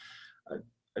 because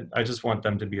I just want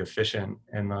them to be efficient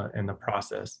in the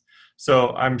process.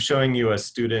 So I'm showing you a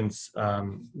student's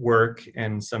work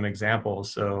and some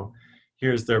examples. So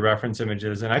here's their reference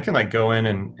images, and I can like go in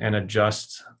and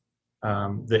adjust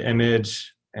the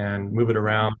image and move it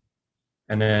around.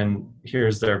 And then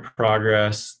here's their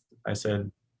progress. I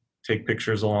said, take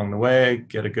pictures along the way,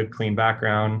 get a good clean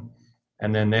background.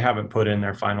 And then they haven't put in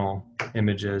their final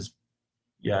images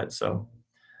yet.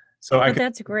 But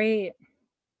that's great.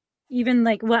 Even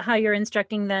like how you're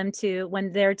instructing them to,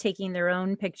 when they're taking their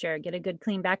own picture, get a good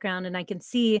clean background. And I can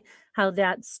see how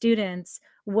that student's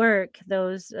work,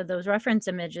 those reference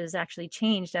images actually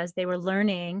changed as they were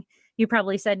learning. You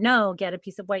probably said, no, get a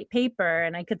piece of white paper.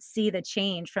 And I could see the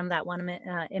change from that one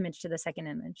image to the second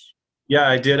image. Yeah,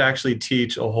 I did actually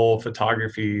teach a whole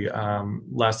photography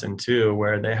lesson too,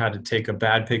 where they had to take a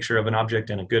bad picture of an object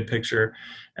and a good picture,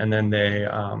 and then they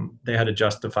had to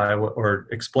justify or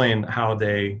explain how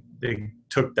they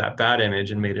took that bad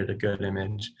image and made it a good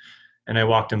image. And I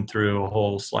walked them through a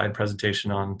whole slide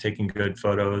presentation on taking good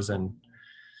photos. And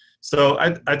so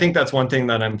I think that's one thing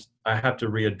that I have to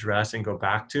readdress and go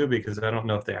back to, because I don't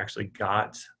know if they actually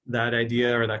got that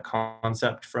idea or that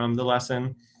concept from the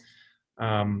lesson.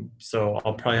 So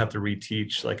I'll probably have to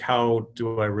reteach, like, how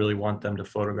do I really want them to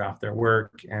photograph their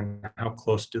work, and how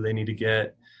close do they need to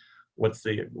get? What's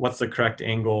the correct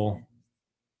angle?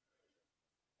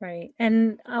 Right.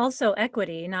 And also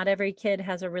equity. Not every kid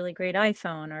has a really great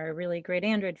iPhone or a really great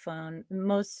Android phone.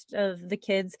 Most of the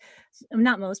kids,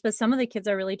 not most, but some of the kids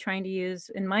are really trying to use,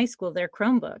 in my school, their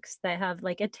Chromebooks that have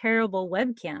like a terrible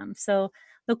webcam. So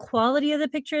The quality of the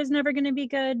picture is never going to be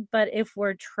good, but if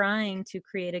we're trying to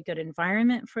create a good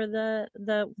environment for the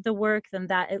work, then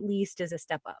that at least is a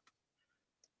step up.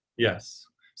 Yes.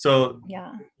 So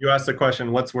Yeah. you asked the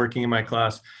question, what's working in my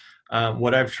class?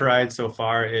 What I've tried so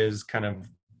far is kind of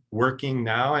working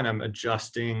now, and I'm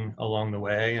adjusting along the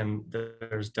way. And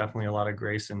there's definitely a lot of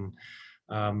grace and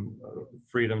um,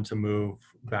 freedom to move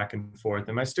back and forth.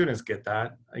 And my students get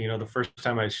that. You know, the first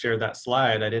time I shared that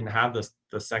slide, I didn't have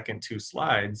the second two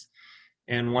slides.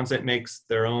 And once it makes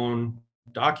their own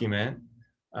document,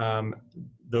 um,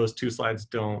 those two slides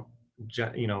don't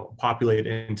populate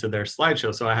into their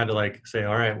slideshow. So I had to like say,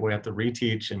 all right, we have to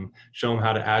reteach and show them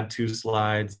how to add two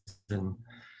slides. And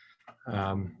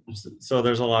so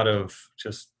there's a lot of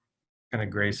just kind of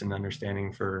grace and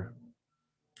understanding for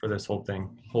this whole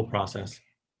process.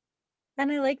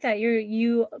 And I like that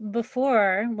you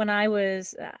before when I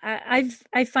was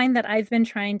I find that I've been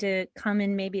trying to come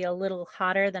in maybe a little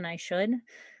hotter than I should,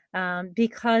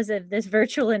 because of this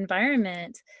virtual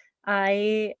environment.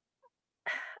 I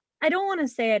I don't want to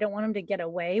say I don't want them to get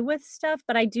away with stuff,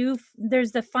 but I do.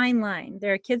 There's the fine line.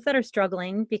 There are kids that are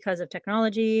struggling because of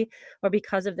technology or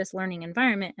because of this learning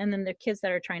environment, and then there are kids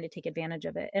that are trying to take advantage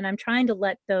of it. And I'm trying to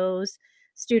let those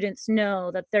students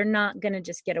know that they're not going to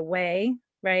just get away,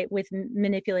 right, with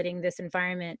manipulating this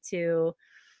environment to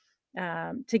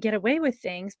get away with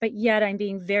things, but yet I'm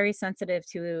being very sensitive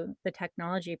to the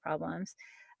technology problems.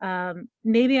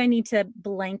 Maybe I need to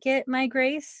blanket my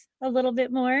grace a little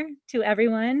bit more to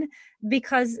everyone,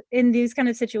 because in these kind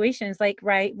of situations, like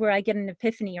right where I get an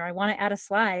epiphany or I want to add a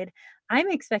slide, I'm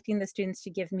expecting the students to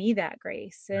give me that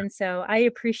grace. And so I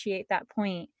appreciate that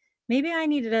point. Maybe I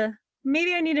needed to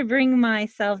maybe I need to bring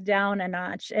myself down a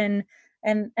notch, and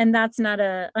that's not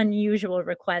a unusual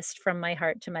request from my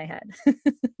heart to my head.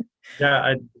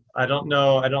 Yeah, I don't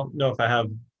know. I don't know if I have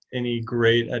any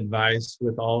great advice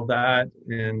with all of that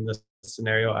in this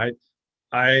scenario.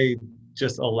 I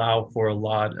just allow for a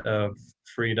lot of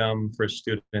freedom for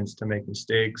students to make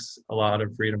mistakes, a lot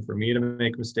of freedom for me to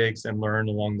make mistakes and learn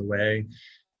along the way.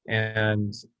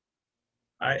 And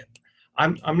I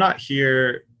I'm not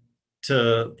here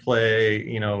to play,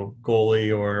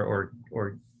 goalie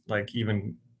or like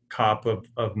even cop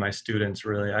of my students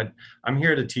really. I'm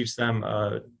here to teach them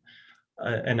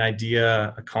an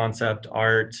idea, a concept,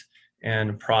 art,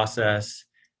 and process.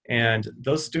 And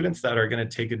those students that are going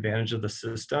to take advantage of the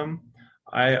system,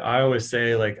 I always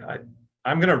say, like,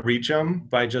 I'm going to reach them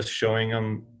by just showing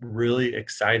them really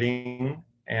exciting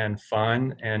and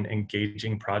fun and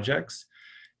engaging projects.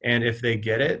 And if they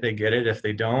get it, they get it. If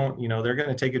they don't, they're going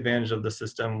to take advantage of the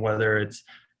system, whether it's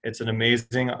an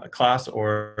amazing class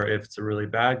or if it's a really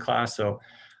bad class. So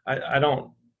I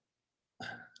don't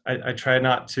I try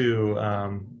not to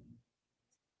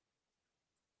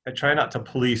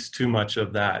police too much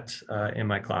of that in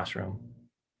my classroom.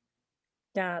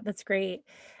 Yeah, that's great.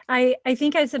 I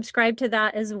think I subscribe to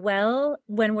that as well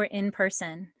when we're in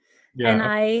person. And Yeah.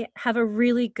 I have a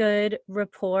really good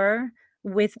rapport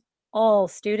with all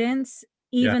students,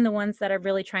 Yeah. even the ones that are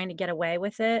really trying to get away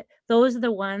with it. Those are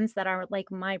the ones that are like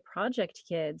my project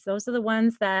kids. Those are the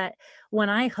ones that when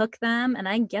I hook them and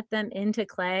I get them into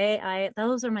clay, I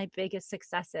those are my biggest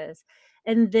successes.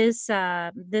 And this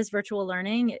virtual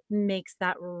learning makes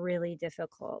that really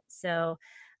difficult. So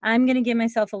I'm going to give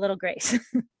myself a little grace.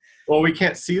 Well, we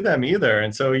can't see them either,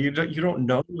 and so you don't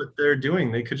know what they're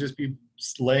doing. They could just be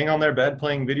laying on their bed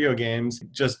playing video games,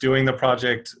 just doing the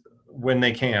project when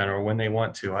they can or when they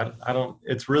want to. I don't.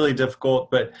 It's really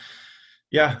difficult, but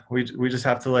yeah, we just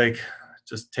have to like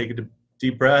just take a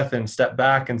deep breath and step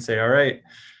back and say, all right,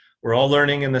 we're all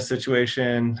learning in this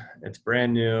situation. It's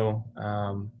brand new,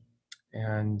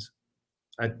 and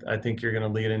I think you're going to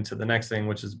lead into the next thing,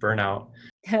 which is burnout.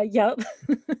 Yep.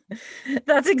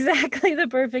 That's exactly the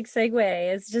perfect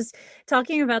segue. It's just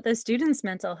talking about the students'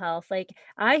 mental health. Like,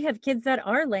 I have kids that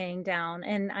are laying down,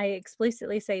 and I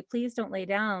explicitly say, please don't lay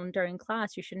down during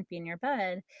class. You shouldn't be in your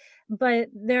bed. But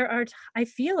I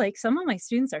feel like some of my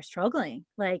students are struggling,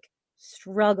 like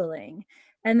struggling.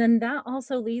 And then that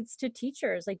also leads to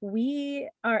teachers. Like, we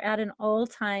are at an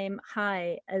all-time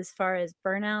high as far as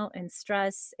burnout and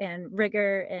stress and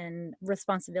rigor and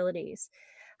responsibilities.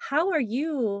 How are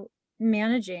you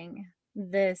managing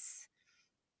this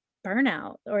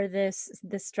burnout or this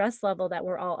stress level that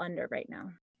we're all under right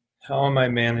now? How am I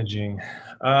managing?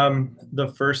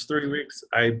 The first 3 weeks,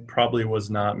 I probably was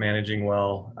not managing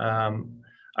well.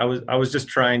 I was just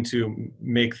trying to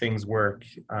make things work,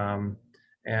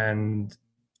 and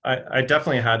I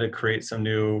definitely had to create some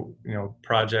new,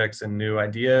 projects and new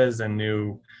ideas and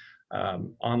new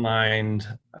online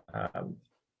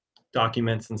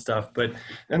documents and stuff.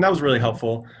 And that was really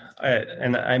helpful.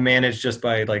 And I managed just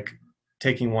by like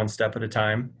taking one step at a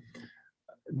time.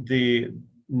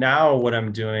 Now what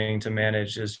I'm doing to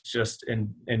manage is just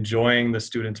enjoying the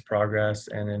students' progress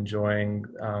and enjoying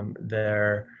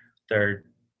their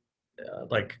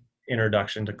like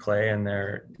introduction to clay and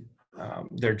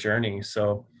their journey.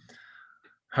 So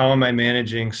how am I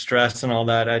managing stress and all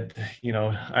that?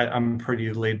 I'm a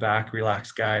pretty laid back,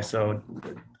 relaxed guy. So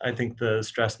I think the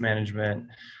stress management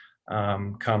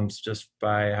comes just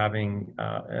by having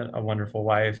a wonderful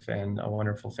wife and a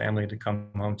wonderful family to come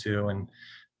home to, and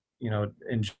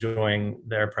enjoying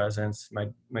their presence.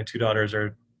 My two daughters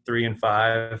are 3 and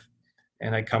 5,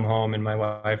 and I come home and my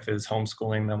wife is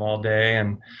homeschooling them all day,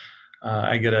 and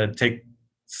I get to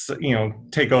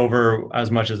take over as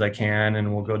much as I can,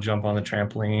 and we'll go jump on the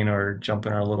trampoline or jump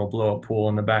in our little blow up pool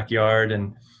in the backyard,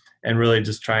 and really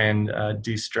just try and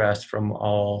de-stress from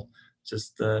all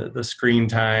just the screen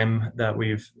time that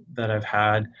I've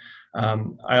had.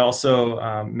 I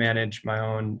also manage my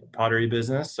own pottery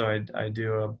business. So I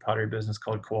do a pottery business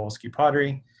called Kowalski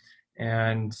Pottery.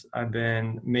 And I've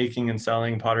been making and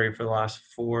selling pottery for the last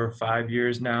 4 or 5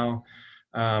 years now,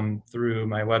 through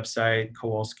my website,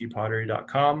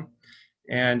 kowalskipottery.com.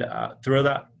 And through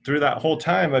that whole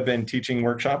time, I've been teaching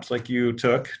workshops like you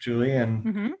took, Julie, and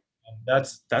Mm-hmm.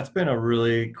 that's been a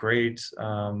really great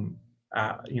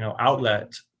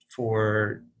outlet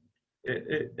for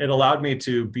it allowed me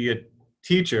to be a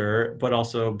teacher, but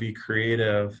also be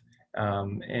creative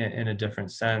in a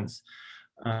different sense.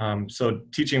 So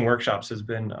teaching workshops has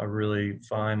been a really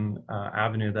fun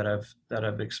avenue that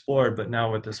I've explored. But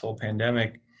now with this whole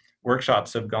pandemic,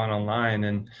 workshops have gone online,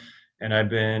 and I've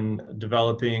been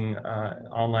developing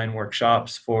online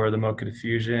workshops for the Mocha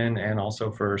Diffusion and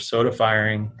also for soda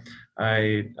firing.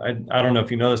 I don't know if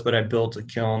you know this, but I built a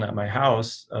kiln at my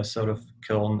house, a soda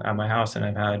kiln at my house, and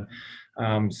I've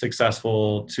had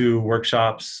successful 2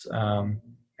 workshops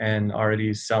and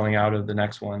already selling out of the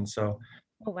next one. So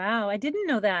Oh, wow. I didn't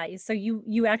know that. So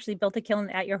you actually built a kiln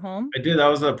at your home? I did. That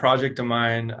was a project of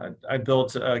mine. I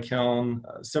built a kiln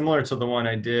similar to the one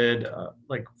I did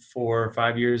like 4 or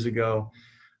 5 years ago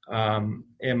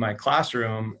in my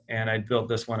classroom, and I built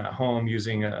this one at home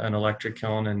using an electric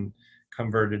kiln and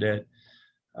converted it.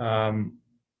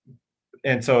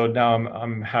 And so now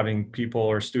I'm having people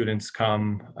or students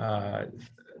come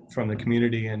from the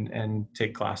community and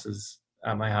take classes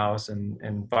at my house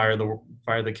and fire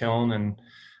the kiln and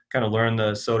kind of learn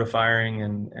the soda firing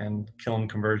and kiln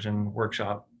conversion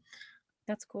workshop.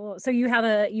 That's cool. So you have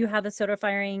a soda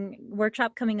firing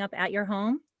workshop coming up at your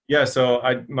home? Yeah, so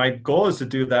my goal is to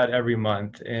do that every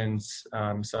month in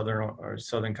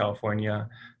Southern California.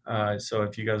 So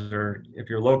if you're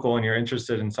local and you're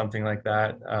interested in something like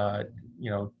that,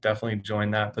 definitely join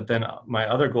that. But then my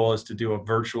other goal is to do a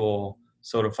virtual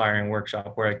soda firing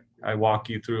workshop where I walk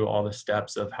you through all the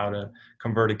steps of how to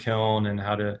convert a kiln and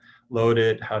how to load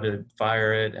it, how to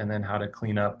fire it, and then how to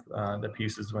clean up the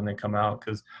pieces when they come out.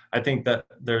 Because I think that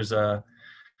there's a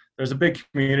big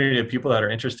community of people that are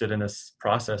interested in this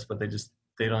process, but they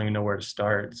don't even know where to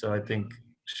start. So I think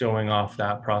showing off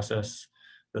that process,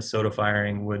 the soda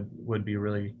firing, would be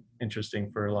really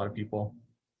interesting for a lot of people.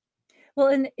 Well,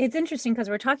 and it's interesting because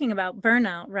we're talking about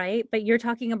burnout, right? But you're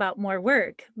talking about more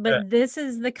work. Yeah. But this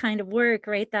is the kind of work,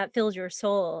 right, that fills your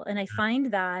soul. And I find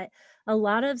that a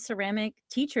lot of ceramic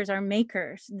teachers are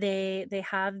makers. They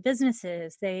have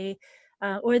businesses.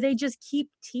 Or they just keep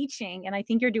teaching. And I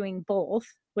think you're doing both,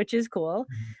 which is cool.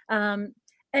 Um,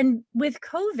 and with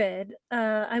COVID,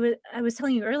 I was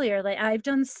telling you earlier, like I've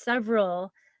done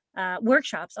several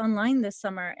workshops online this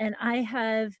summer, and I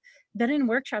have been in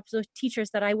workshops with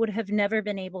teachers that I would have never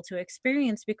been able to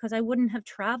experience because I wouldn't have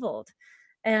traveled.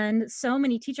 And so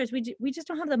many teachers, we just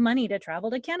don't have the money to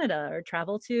travel to Canada or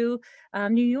travel to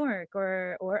New York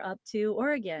or up to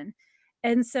Oregon.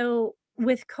 And so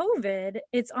with COVID,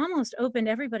 it's almost opened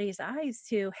everybody's eyes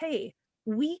to, hey,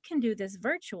 we can do this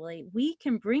virtually. We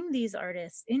can bring these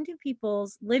artists into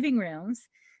people's living rooms.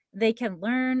 They can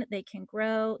learn, they can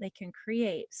grow, they can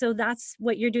create. So that's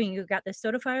what you're doing. You've got the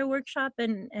Soda Fire workshop,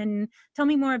 and tell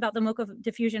me more about the Mocha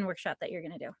Diffusion workshop that you're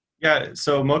going to do. Yeah,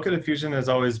 so Mocha Diffusion has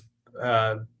always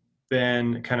uh,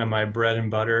 been kind of my bread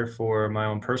and butter for my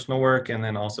own personal work, and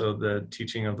then also the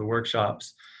teaching of the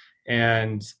workshops.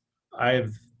 And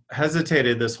I've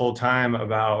hesitated this whole time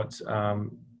about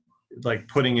like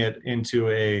putting it into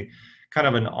a kind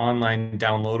of an online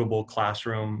downloadable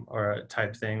classroom or a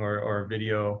type thing, or a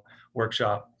video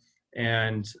workshop.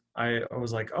 And I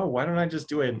was like, oh, why don't I just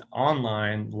do an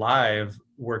online live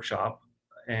workshop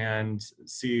and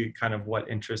see kind of what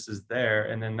interest is there.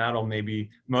 And then that'll maybe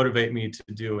motivate me to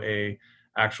do a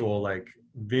actual like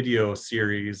video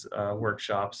series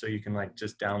workshop. So you can like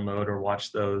just download or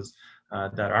watch those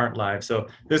that aren't live. So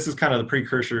this is kind of the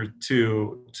precursor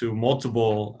to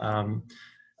multiple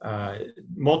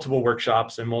multiple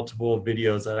workshops and multiple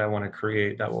videos that I want to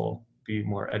create that will be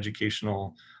more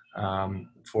educational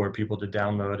for people to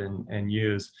download and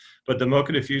use. But the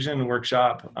Mocha Diffusion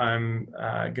workshop, I'm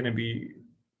going to be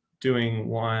doing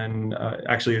one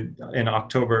actually in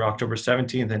October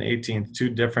 17th and 18th, 2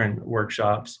 different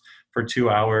workshops for 2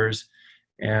 hours.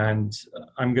 And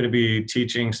I'm going to be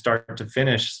teaching start to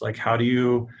finish, like how do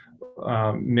you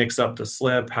mix up the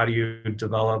slip, how do you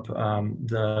develop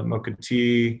the mocha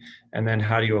tea, and then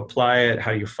how do you apply it,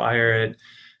 how do you fire it,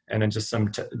 and then just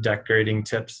some decorating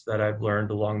tips that I've learned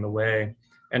along the way.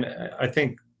 And I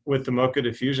think with the Mocha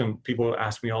Diffusion, people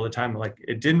ask me all the time, like,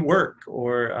 it didn't work,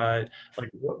 or like,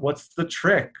 what's the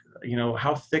trick? You know,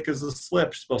 how thick is the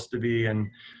slip supposed to be, and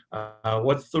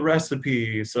what's the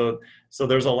recipe? So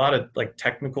there's a lot of like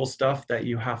technical stuff that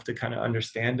you have to kind of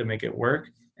understand to make it work.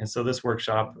 And so this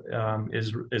workshop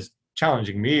is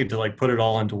challenging me to like put it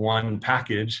all into one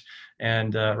package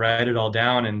and write it all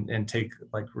down and take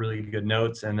like really good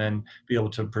notes, and then be able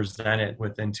to present it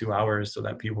within 2 hours so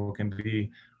that people can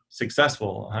be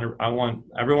successful. I want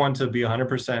everyone to be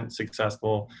 100%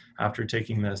 successful after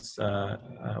taking this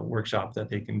workshop, that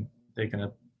they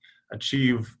can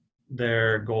achieve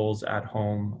their goals at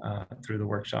home through the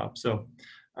workshop. So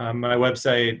my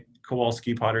website,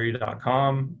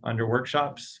 kowalskipottery.com, under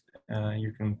workshops,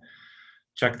 you can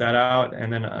check that out.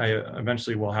 And then I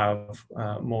eventually will have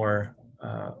more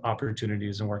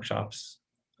opportunities and workshops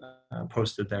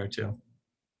posted there too.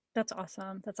 That's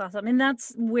awesome. That's awesome. And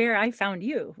that's where I found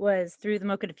you, was through the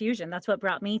Mocha Diffusion. That's what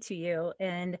brought me to you.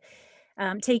 And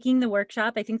taking the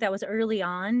workshop, I think that was early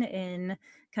on in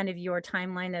kind of your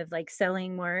timeline of like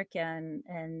selling work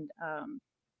and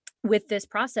with this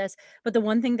process. But the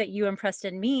one thing that you impressed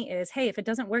in me is, hey, if it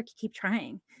doesn't work, you keep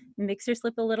trying. Mix your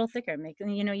slip a little thicker.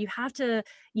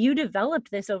 You developed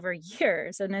this over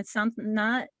years, and it's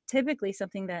not typically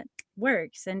something that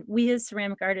works. And we as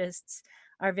ceramic artists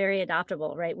are very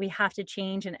adaptable, right? We have to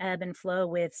change and ebb and flow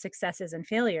with successes and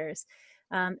failures.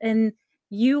 And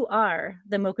you are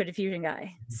the Mocha Diffusion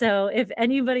guy. So if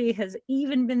anybody has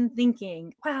even been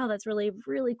thinking, wow, that's really,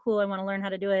 really cool, I want to learn how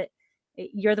to do it,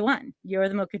 you're the one. You're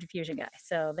the Mocha Diffusion guy.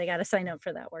 So they got to sign up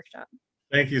for that workshop.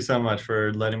 Thank you so much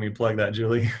for letting me plug that,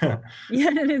 Julie. Yeah,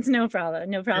 it's no problem.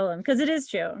 No problem. Because it is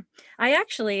true.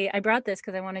 I brought this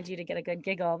because I wanted you to get a good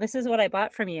giggle. This is what I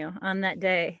bought from you on that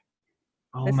day.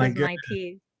 Oh This my is goodness. my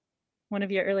piece. One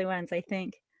of your early ones, I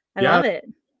think. I Yeah, love it.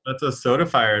 that's a soda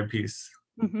fired piece.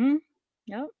 Mm-hmm.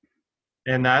 Yep.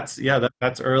 And that's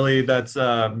early. That's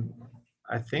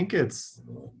I think it's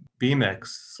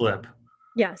B-Mix slip.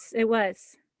 Yes, it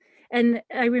was. And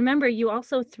I remember you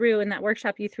also threw in that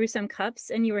workshop, you threw some cups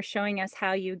and you were showing us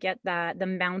how you get the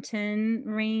mountain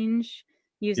range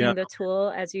Yeah. using the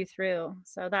tool as you threw.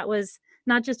 So that was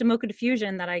not just a Mocha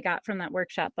Diffusion that I got from that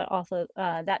workshop, but also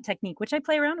that technique, which I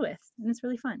play around with, and it's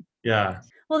really fun. Yeah.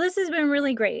 Well, this has been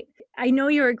really great. I know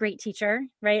you're a great teacher,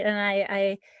 right?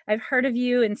 And I've heard of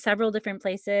you in several different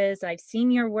places. I've seen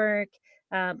your work.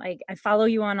 I follow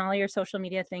you on all your social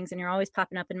media things, and you're always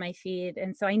popping up in my feed.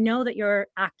 And so I know that you're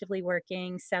actively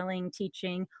working, selling,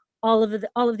 teaching, all of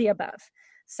the above.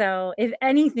 So if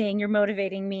anything, you're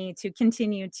motivating me to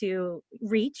continue to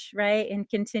reach, right, and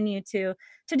continue to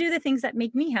do the things that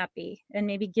make me happy and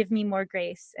maybe give me more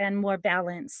grace and more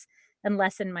balance and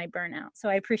lessen my burnout. So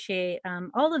I appreciate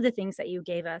all of the things that you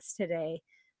gave us today.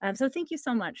 So thank you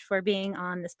so much for being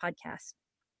on this podcast.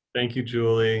 Thank you,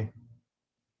 Julie.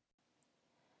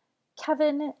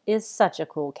 Kevin is such a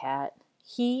cool cat.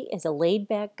 He is a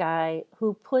laid-back guy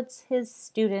who puts his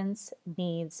students'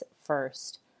 needs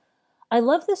first. I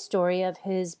love the story of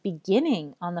his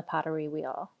beginning on the pottery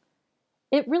wheel.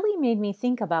 It really made me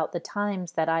think about the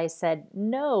times that I said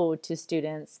no to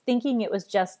students, thinking it was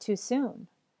just too soon.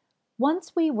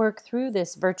 Once we work through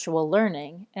this virtual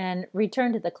learning and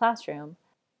return to the classroom,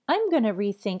 I'm going to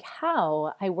rethink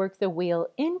how I work the wheel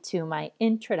into my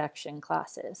introduction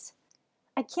classes.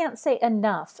 I can't say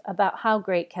enough about how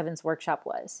great Kevin's workshop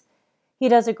was. He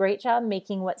does a great job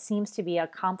making what seems to be a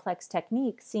complex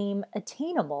technique seem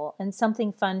attainable and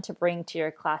something fun to bring to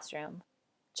your classroom.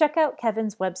 Check out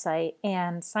Kevin's website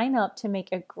and sign up to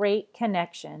make a great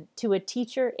connection to a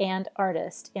teacher and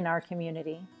artist in our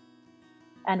community.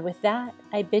 And with that,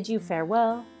 I bid you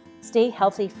farewell. Stay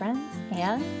healthy, friends,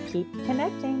 and keep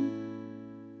connecting.